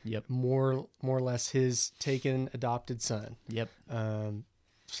protege. Yep. More or less his taken adopted son. Yep.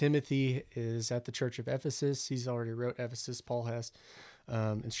 Timothy is at the church of Ephesus. He's already wrote Ephesus. Paul has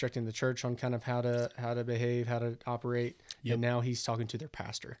instructing the church on kind of how to behave, how to operate. Yep. And now he's talking to their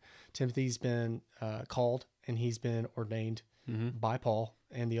pastor. Timothy's been called and he's been ordained by Paul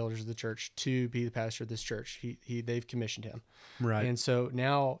and the elders of the church to be the pastor of this church. They've commissioned him. Right. And so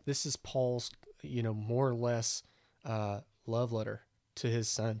now this is Paul's, more or less love letter to his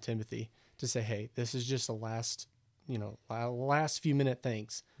son, Timothy, to say, hey, this is just the last few minute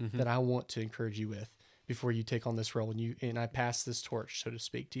things that I want to encourage you with before you take on this role. And I pass this torch, so to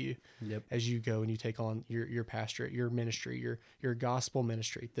speak, to you as you go and you take on your pastorate, your ministry, your gospel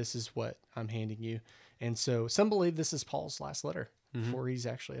ministry. This is what I'm handing you. And so some believe this is Paul's last letter before he's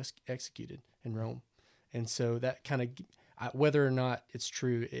actually executed in Rome. And so that kind of, whether or not it's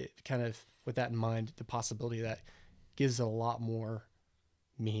true, it kind of, with that in mind, the possibility of that gives it a lot more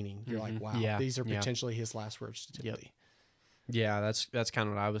meaning. You're like, wow, these are potentially his last words to Timothy. Yeah, that's kind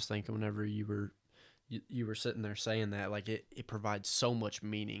of what I was thinking whenever you were sitting there saying that. Like it provides so much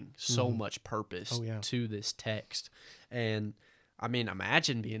meaning, so much purpose to this text. And I mean,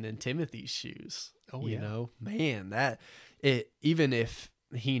 imagine being in Timothy's shoes. Man, even if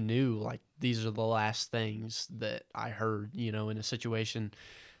he knew like these are the last things that I heard, in a situation,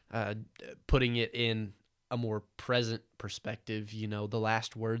 putting it in a more present perspective, the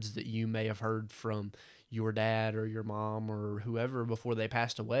last words that you may have heard from your dad or your mom or whoever before they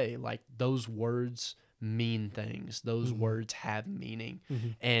passed away, like those words mean things. Those words have meaning.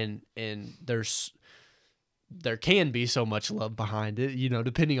 And there can be so much love behind it,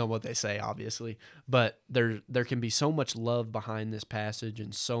 depending on what they say, obviously, but there can be so much love behind this passage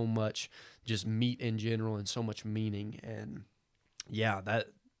and so much just meat in general and so much meaning. And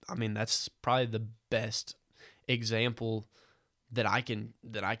that's probably the best example that I can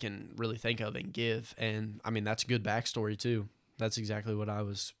really think of and give. And I mean, that's good backstory too. That's exactly what I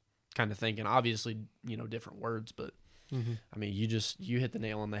was kind of thinking. Obviously, different words, but I mean, you hit the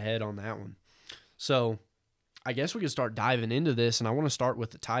nail on the head on that one. So I guess we can start diving into this, and I want to start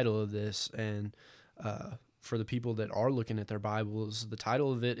with the title of this. And for the people that are looking at their Bibles, the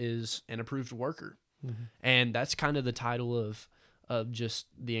title of it is An Approved Worker. And that's kind of the title of of just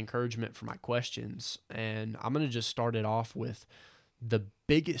the encouragement for my questions. And I'm going to just start it off with the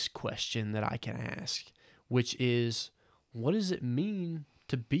biggest question that I can ask, which is, what does it mean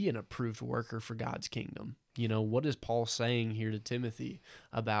to be an approved worker for God's kingdom? You know, what is Paul saying here to Timothy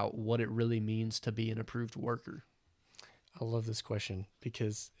about what it really means to be an approved worker? I love this question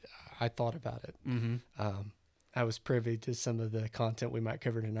because I thought about it. Mm-hmm. I was privy to some of the content we might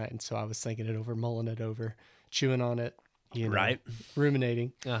cover tonight, and so I was thinking it over, mulling it over, chewing on it, Right.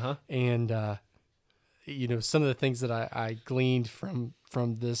 ruminating. Uh-huh. And, some of the things that I gleaned from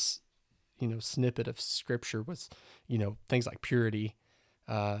this, snippet of scripture was, things like purity,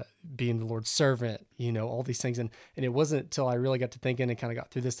 being the Lord's servant, all these things. And it wasn't until I really got to thinking and kind of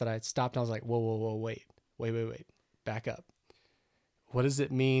got through this that I stopped and I was like, whoa, wait, back up. What does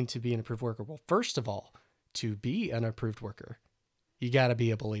it mean to be an approved worker? Well, first of all, to be an approved worker, you got to be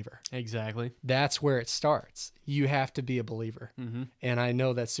a believer. Exactly. That's where it starts. You have to be a believer. Mm-hmm. And I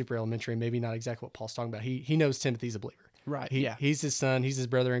know that's super elementary, maybe not exactly what Paul's talking about. He knows Timothy's a believer. Right. He's his son. He's his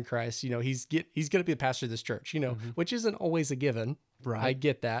brother in Christ. He's going to be the pastor of this church, which isn't always a given. Right. I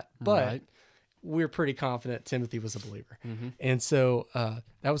get that. But we're pretty confident Timothy was a believer. Mm-hmm. And so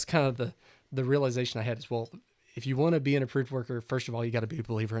that was kind of the realization I had as well. If you want to be an approved worker, first of all, you got to be a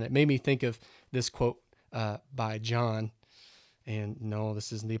believer. And it made me think of this quote by John. And no,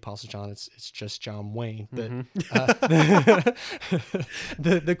 this isn't the Apostle John. It's just John Wayne. But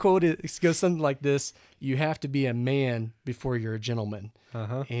the quote goes something like this: "You have to be a man before you're a gentleman."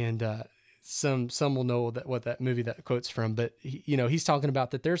 Uh-huh. And some will know what that movie that quote's from. But he's talking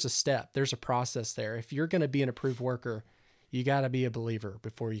about that. There's a step, there's a process there. If you're going to be an approved worker, you got to be a believer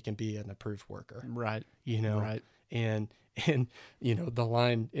before you can be an approved worker. Right. Right. And the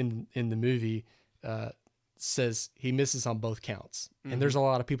line in the movie says he misses on both counts. Mm-hmm. And there's a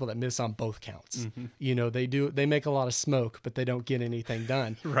lot of people that miss on both counts. Mm-hmm. They make a lot of smoke, but they don't get anything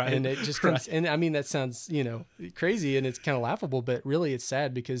done. Right. And it just comes, and I mean, that sounds, crazy and it's kind of laughable, but really it's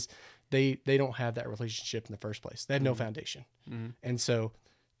sad because they don't have that relationship in the first place. They have no foundation. Mm-hmm. And so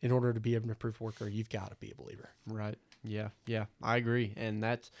in order to be an approved worker, you've got to be a believer. Right. Yeah. I agree. And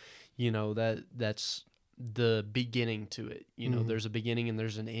that's, that's the beginning to it. There's a beginning and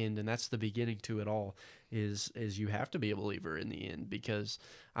there's an end, and that's the beginning to it all is you have to be a believer in the end, because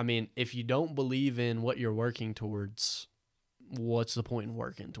I mean, if you don't believe in what you're working towards, what's the point in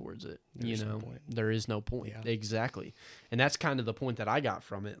working towards it? There's no point. There is no point. Yeah. Exactly. And that's kind of the point that I got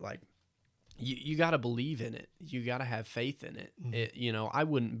from it. Like, you got to believe in it. You got to have faith in it. Mm-hmm. I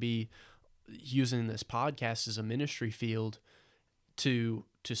wouldn't be using this podcast as a ministry field to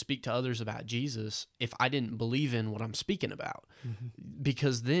speak to others about Jesus if I didn't believe in what I'm speaking about,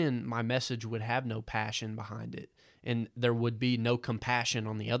 because then my message would have no passion behind it, and there would be no compassion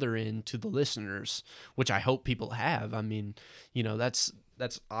on the other end to the listeners, which I hope people have. I mean, that's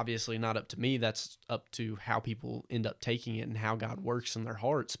obviously not up to me. That's up to how people end up taking it and how God works in their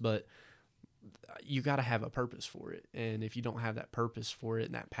hearts. But you got to have a purpose for it. And if you don't have that purpose for it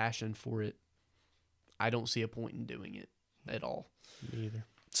and that passion for it, I don't see a point in doing it at all. Me either.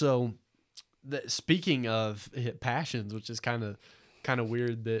 So, speaking of passions, which is kind of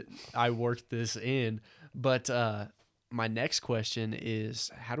weird that I worked this in, but my next question is,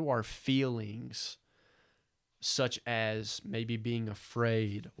 how do our feelings, such as maybe being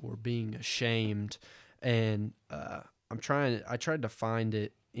afraid or being ashamed, and I tried to find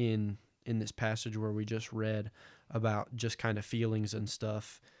it in this passage where we just read about just kind of feelings and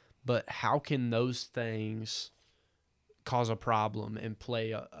stuff, but how can those things cause a problem and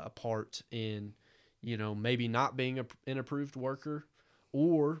play a part in, maybe not being an approved worker,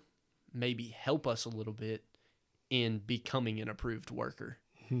 or maybe help us a little bit in becoming an approved worker?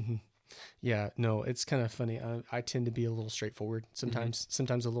 Yeah, no, it's kind of funny. I tend to be a little straightforward sometimes,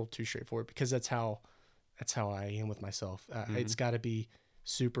 sometimes a little too straightforward, because that's how I am with myself. It's got to be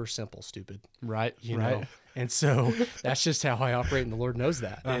super simple, stupid. Right. You know? And so that's just how I operate, and the Lord knows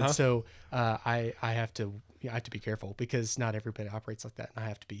that. And so I have to be careful, because not everybody operates like that. And I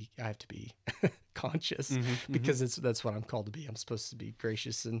have to be conscious, because that's what I'm called to be. I'm supposed to be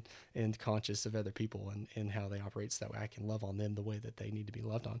gracious and conscious of other people and how they operate, so that way I can love on them the way that they need to be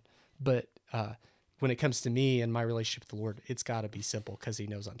loved on. But when it comes to me and my relationship with the Lord, it's got to be simple, because he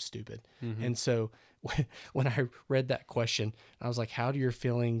knows I'm stupid. And so when I read that question, I was like, how do your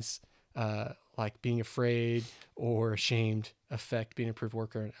feelings, like being afraid or ashamed, affect being an approved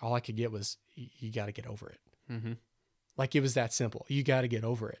worker? And all I could get was, you got to get over it. Like, it was that simple. You got to get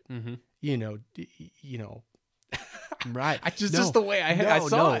over it. Right. Just the way I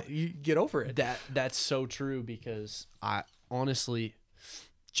saw it. You get over it. That's so true, because I honestly,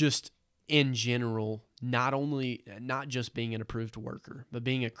 just in general, not just being an approved worker, but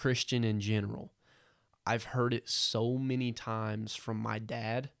being a Christian in general. I've heard it so many times from my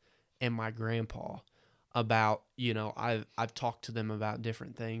dad and my grandpa about, I've talked to them about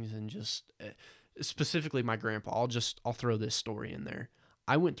different things, and just specifically my grandpa. I'll throw this story in there.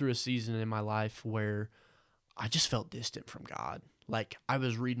 I went through a season in my life where I just felt distant from God. Like, I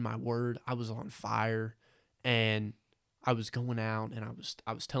was reading my word, I was on fire, and I was going out and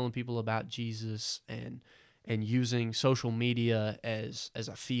I was telling people about Jesus, and using social media as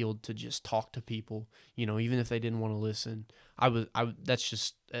a field to just talk to people, even if they didn't want to listen.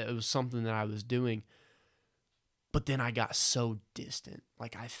 It was something that I was doing. But then I got so distant.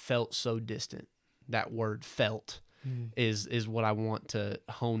 Like, I felt so distant. That word "felt" is what I want to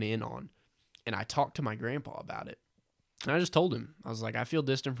hone in on. And I talked to my grandpa about it. And I just told him, I was like, I feel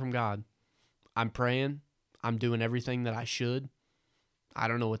distant from God. I'm praying. I'm doing everything that I should. I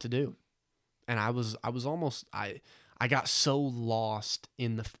don't know what to do. And I got so lost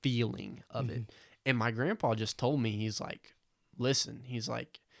in the feeling of it. And my grandpa just told me, he's like, listen, he's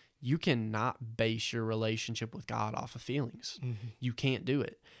like, you cannot base your relationship with God off of feelings. You can't do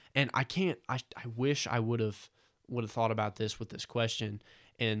it. And I wish I would have thought about this with this question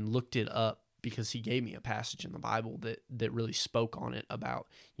and looked it up, because he gave me a passage in the Bible that really spoke on it about,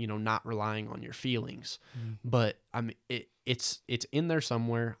 not relying on your feelings. But I mean, it's in there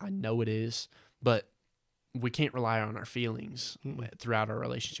somewhere. I know it is, but we can't rely on our feelings throughout our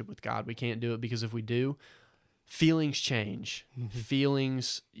relationship with God. We can't do it, because if we do, feelings change.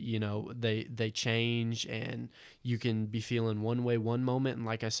 Feelings, they change, and you can be feeling one way one moment, and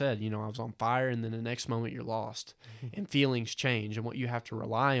like I said, I was on fire, and then the next moment you're lost. And feelings change, and what you have to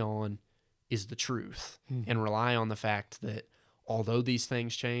rely on is the truth, and rely on the fact that although these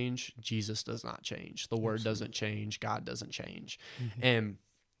things change, Jesus does not change. The word doesn't change. God doesn't change. And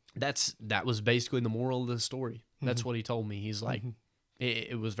that was basically the moral of the story. That's what he told me. He's like,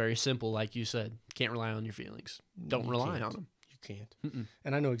 it was very simple. Like you said, can't rely on your feelings. Don't rely on them. You can't.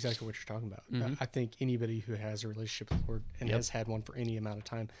 And I know exactly what you're talking about. I think anybody who has a relationship with the Lord and has had one for any amount of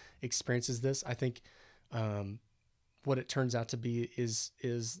time experiences this. I think what it turns out to be is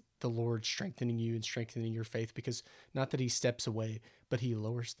the Lord strengthening you and strengthening your faith, because not that he steps away, but he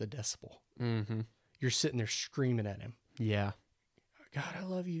lowers the decibel. You're sitting there screaming at him. Yeah. God, I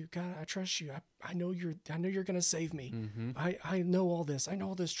love you. God, I trust you. I know you're going to save me. I know all this. I know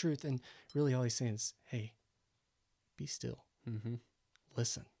all this truth. And really all he's saying is, hey, be still.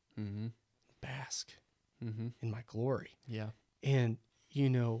 Listen. Bask in my glory. Yeah. And,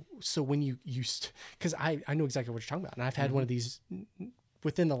 so when you because I know exactly what you're talking about. And I've had one of these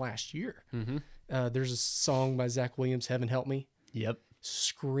within the last year. There's a song by Zach Williams, Heaven Help Me. Yep.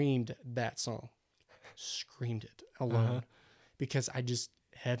 Screamed that song. Screamed it alone. Because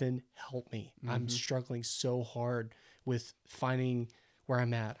heaven help me. I'm struggling so hard with finding where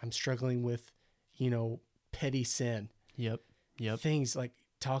I'm at. I'm struggling with, petty sin. Yep. Things like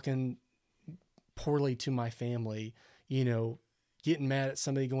talking poorly to my family, getting mad at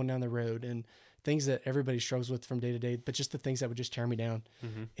somebody going down the road, and things that everybody struggles with from day to day, but just the things that would just tear me down.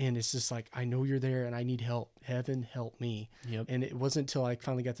 And it's just like, I know you're there and I need help. Heaven help me. And it wasn't until I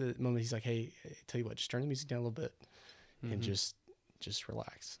finally got to the moment he's like, hey, tell you what, just turn the music down a little bit. And just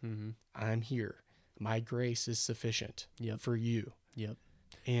relax. I'm here. My grace is sufficient for you.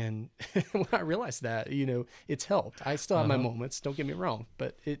 And when I realized that, it's helped. I still have my moments, don't get me wrong,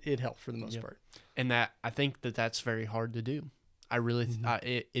 but it helped for the most part. And I think that's very hard to do. I really,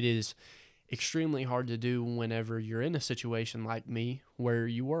 it is extremely hard to do whenever you're in a situation like me, where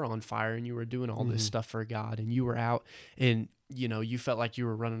you were on fire and you were doing all this stuff for God, and you were out and, you felt like you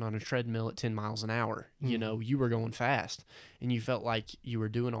were running on a treadmill at 10 miles an hour. You were going fast, and you felt like you were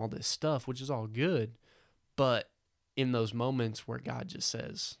doing all this stuff, which is all good. But in those moments where God just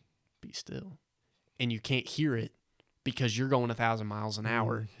says, be still, and you can't hear it because you're going 1,000 miles an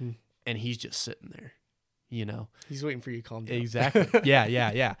hour and he's just sitting there, He's waiting for you to calm down. Exactly.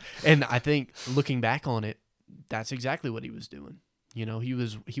 Yeah. And I think looking back on it, that's exactly what he was doing. He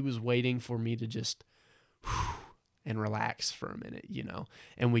was waiting for me to just and relax for a minute,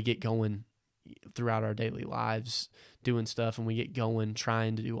 and we get going throughout our daily lives doing stuff, and we get going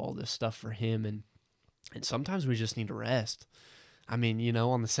trying to do all this stuff for him. And sometimes we just need to rest. I mean,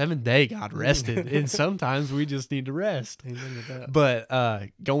 on the seventh day, God rested, and sometimes we just need to rest. Amen to that.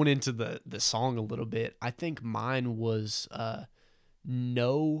 But going into the song a little bit, I think mine was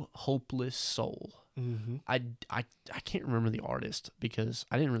No Hopeless Soul. Mm-hmm. I can't remember the artist because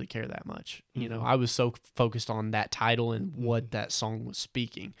I didn't really care that much. You know, Mhm. I was so focused on that title and what Mhm. that song was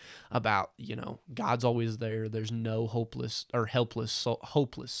speaking about. You know, God's always there. There's no hopeless or helpless soul,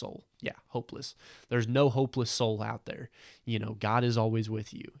 hopeless soul. Yeah, hopeless. There's no hopeless soul out there. You know, God is always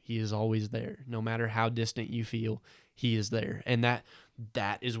with you. He is always there. No matter how distant you feel, he is there. And that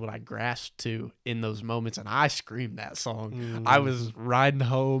is what I grasped to in those moments. And I screamed that song. I was riding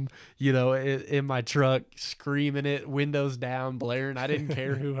home, you know, in my truck, screaming it, windows down, blaring. I didn't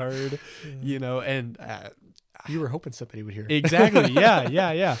care who heard, you know, and You were hoping somebody would hear. exactly.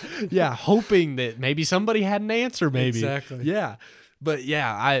 Yeah. Hoping that maybe somebody had an answer, maybe. Exactly. Yeah. But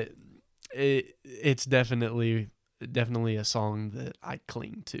yeah, it's definitely a song that I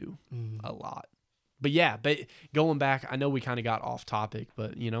cling to a lot. But yeah, but going back, I know we kind of got off topic,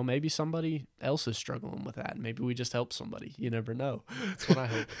 but you know, maybe somebody else is struggling with that. Maybe we just help somebody. You never know. That's what I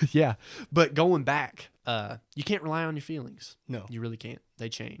hope. Yeah. But going back, you can't rely on your feelings. No. You really can't. They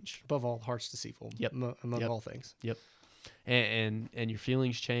change. Above all, heart's deceitful. Yep. Among Yep. all things. Yep. And your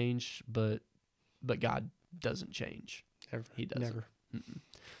feelings change, but God doesn't change. Ever. He doesn't. Never. Mm-mm.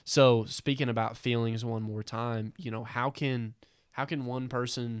 So speaking about feelings one more time, you know, how can one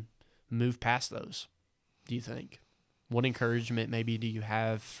person move past those, do you think? What encouragement maybe do you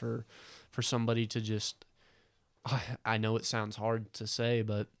have for somebody to just, I know it sounds hard to say,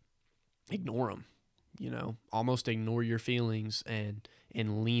 but ignore them, you know, almost ignore your feelings and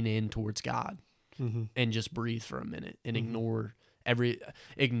lean in towards God Mm-hmm. and just breathe for a minute and Mhm.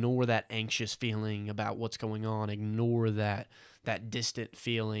 ignore that anxious feeling about what's going on, ignore that distant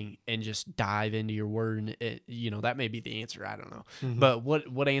feeling and just dive into your word. And you know, that may be the answer. I don't know. Mhm. But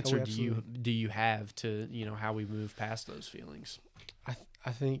what answer absolutely. do you have to, you know, how we move past those feelings?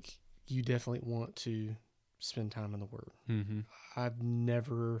 I think you definitely want to spend time in the Word. Mm-hmm. I've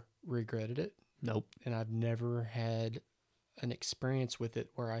never regretted it, Nope. and I've never had an experience with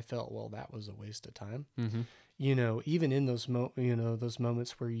it where I felt, well, that was a waste of time. Mm-hmm. You know, even in those those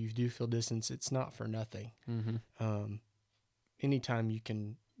moments where you do feel distance, it's not for nothing. Mm-hmm. Anytime you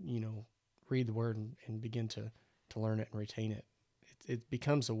can, read the Word and begin to learn it and retain it, it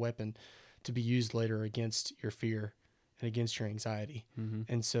becomes a weapon to be used later against your fear and against your anxiety. Mm-hmm.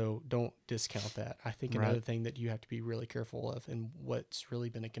 And so don't discount that. I think Right. another thing that you have to be really careful of, and what's really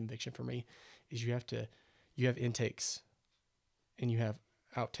been a conviction for me, is you have intakes and you have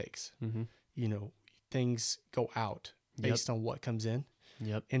outtakes. Mm-hmm. You know, things go out based on what comes in.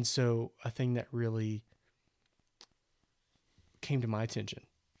 Yep. And so a thing that really came to my attention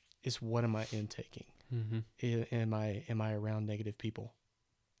is, what am I intaking? Mm-hmm. Am I around negative people?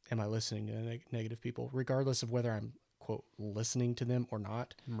 Am I listening to negative people, regardless of whether I'm, quote, listening to them or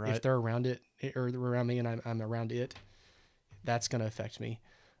not? Right. If they're around it or they're around me and I'm around it, that's going to affect me.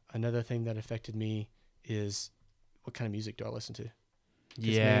 Another thing that affected me is, what kind of music do I listen to? Because,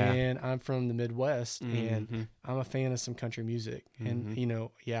 Yeah. man, I'm from the Midwest Mm-hmm. and I'm a fan of some country music. Mm-hmm. And,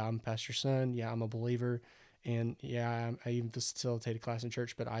 I'm a pastor's son. Yeah, I'm a believer. And yeah, I even facilitate a class in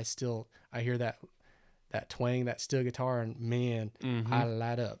church, but I hear that twang, that steel guitar, and man, Mm-hmm. I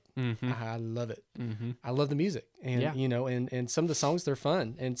light up. Mm-hmm. I love it. Mm-hmm. I love the music. And, Yeah. and some of the songs, they're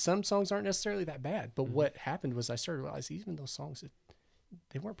fun. And some songs aren't necessarily that bad. But Mhm. what happened was I started to realize even those songs,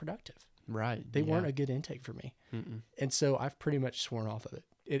 they weren't productive. Right. They Yeah. weren't a good intake for me. Mm-mm. And so I've pretty much sworn off of it.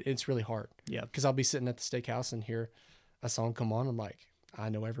 It's really hard. Yeah. Because I'll be sitting at the steakhouse and hear a song come on. I'm like, I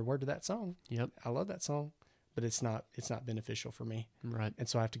know every word to that song. Yep. I love that song, but it's not beneficial for me. Right. And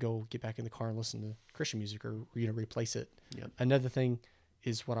so I have to go get back in the car and listen to Christian music or, replace it. Yep. Another thing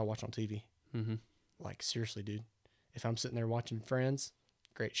is what I watch on TV. Mm-hmm. Like, seriously, dude, if I'm sitting there watching Friends,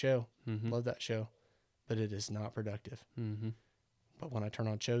 great show. Mm-hmm. Love that show, but it is not productive. Mm-hmm. But when I turn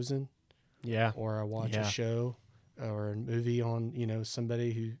on Chosen, Yeah. or I watch a show or a movie on,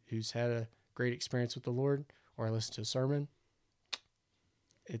 somebody who's had a great experience with the Lord, or I listen to a sermon,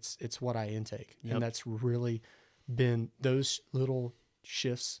 it's what I intake. Yep. And that's really been those little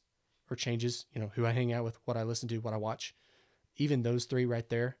shifts or changes, who I hang out with, what I listen to, what I watch, even those three right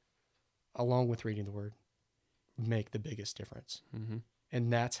there, along with reading the Word, make the biggest difference. Mm-hmm.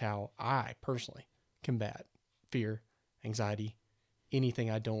 And that's how I personally combat fear, anxiety, anything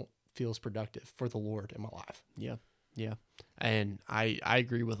I don't feel is productive for the Lord in my life. Yeah. Yeah. And I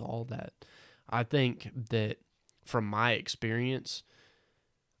agree with all that. I think that from my experience,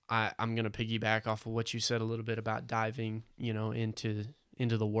 I'm going to piggyback off of what you said a little bit about diving,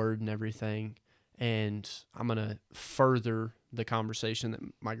 into the Word and everything. And I'm going to further the conversation that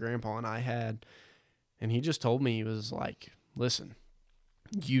my grandpa and I had. And he just told me, he was like, listen,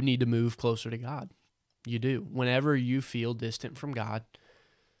 you need to move closer to God. You do. Whenever you feel distant from God,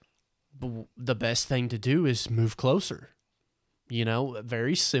 the best thing to do is move closer.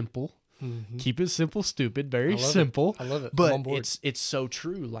 Very simple. Mm-hmm. Keep it simple, stupid. Very simple. I love it. But I'm on board. it's so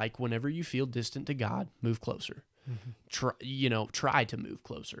true. Like whenever you feel distant to God, move closer. Mm-hmm. Try to move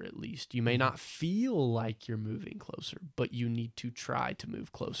closer at least. You may not feel like you're moving closer, but you need to try to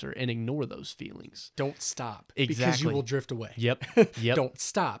move closer and ignore those feelings. Don't stop. Exactly. Because you will drift away. Yep. Don't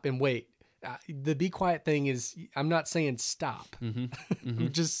stop and wait. The be quiet thing is, I'm not saying stop. Mm-hmm. Mm-hmm.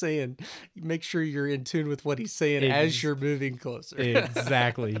 I'm just saying, make sure you're in tune with what he's saying as you're moving closer.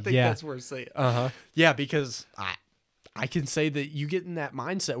 Exactly. I think that's what we're saying. Yeah, because I can say that you get in that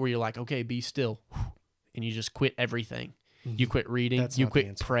mindset where you're like, okay, be still. And you just quit everything. Mm-hmm. You quit reading. You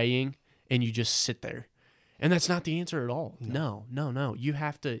quit praying, and you just sit there. And that's not the answer at all. No. You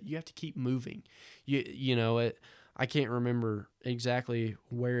have to keep moving. I can't remember exactly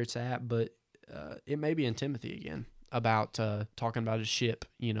where it's at, but it may be in Timothy again about talking about a ship,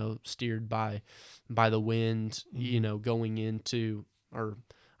 steered by the wind, going into, or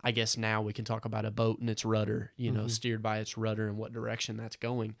I guess now we can talk about a boat and its rudder, steered by its rudder and what direction that's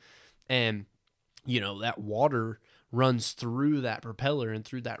going. And, that water runs through that propeller and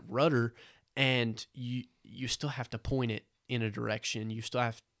through that rudder, and you still have to point it in a direction. You still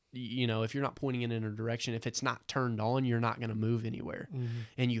have, if you're not pointing it in a direction, if it's not turned on, you're not going to move anywhere. Mm-hmm.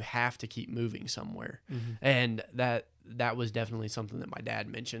 And you have to keep moving somewhere. Mm-hmm. And that was definitely something that my dad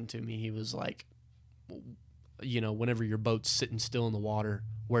mentioned to me. He was like, whenever your boat's sitting still in the water,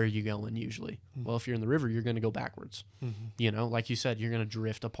 where are you going usually? Mm-hmm. Well, if you're in the river, you're going to go backwards. Mm-hmm. Like you said, you're going to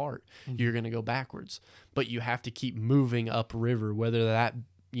drift apart. Mm-hmm. You're going to go backwards. But you have to keep moving upriver, whether that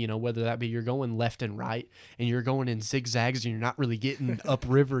be you're going left and right and you're going in zigzags and you're not really getting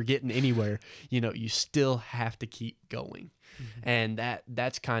upriver, getting anywhere. You still have to keep going. Mm-hmm. And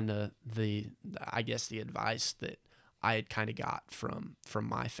that's kind of the advice that I had kind of got from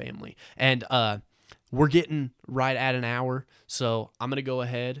my family. And we're getting right at an hour, so I'm gonna go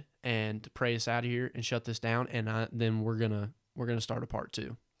ahead and pray us out of here and shut this down, and then we're gonna start a part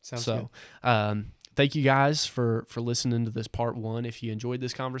 2. Sounds good. Thank you guys for listening to this part 1. If you enjoyed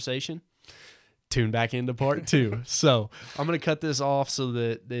this conversation, tune back into part 2. So I'm gonna cut this off so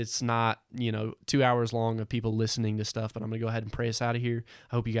that it's not 2 hours long of people listening to stuff, but I'm gonna go ahead and pray us out of here.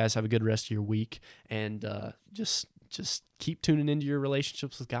 I hope you guys have a good rest of your week, and just keep tuning into your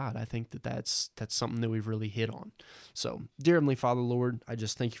relationships with God. I think that's something that we've really hit on. So, dear Heavenly Father, Lord, I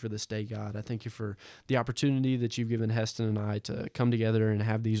just thank you for this day, God. I thank you for the opportunity that you've given Heston and I to come together and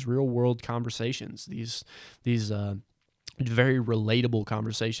have these real world conversations, these very relatable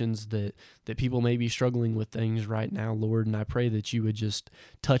conversations that people may be struggling with things right now, Lord. And I pray that you would just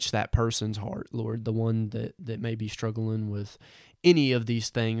touch that person's heart, Lord, the one that may be struggling with any of these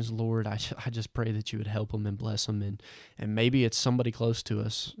things, Lord. I just pray that you would help them and bless them. And maybe it's somebody close to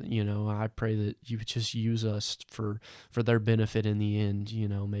us, I pray that you would just use us for their benefit in the end.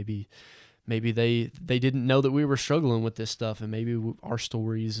 Maybe they didn't know that we were struggling with this stuff, and maybe our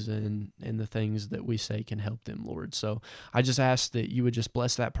stories and the things that we say can help them, Lord. So I just ask that you would just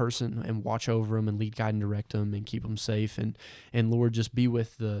bless that person and watch over them and lead, guide, and direct them and keep them safe. And Lord, just be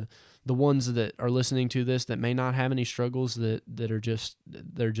with the ones that are listening to this that may not have any struggles, that are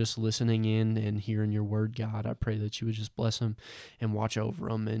just listening in and hearing your word, God. I pray that you would just bless them and watch over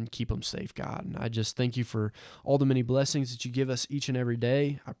them and keep them safe, God. And I just thank you for all the many blessings that you give us each and every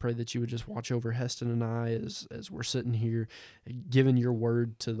day. I pray that you would just watch over Heston and I as we're sitting here giving your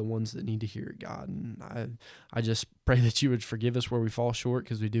word to the ones that need to hear it, God. And I just pray that you would forgive us where we fall short,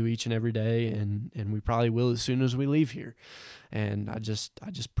 because we do each and every day, and we probably will as soon as we leave here. And I just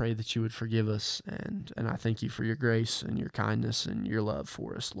pray that you would forgive us, and I thank you for your grace and your kindness and your love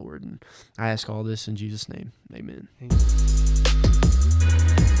for us, Lord. And I ask all this in Jesus' name. Amen.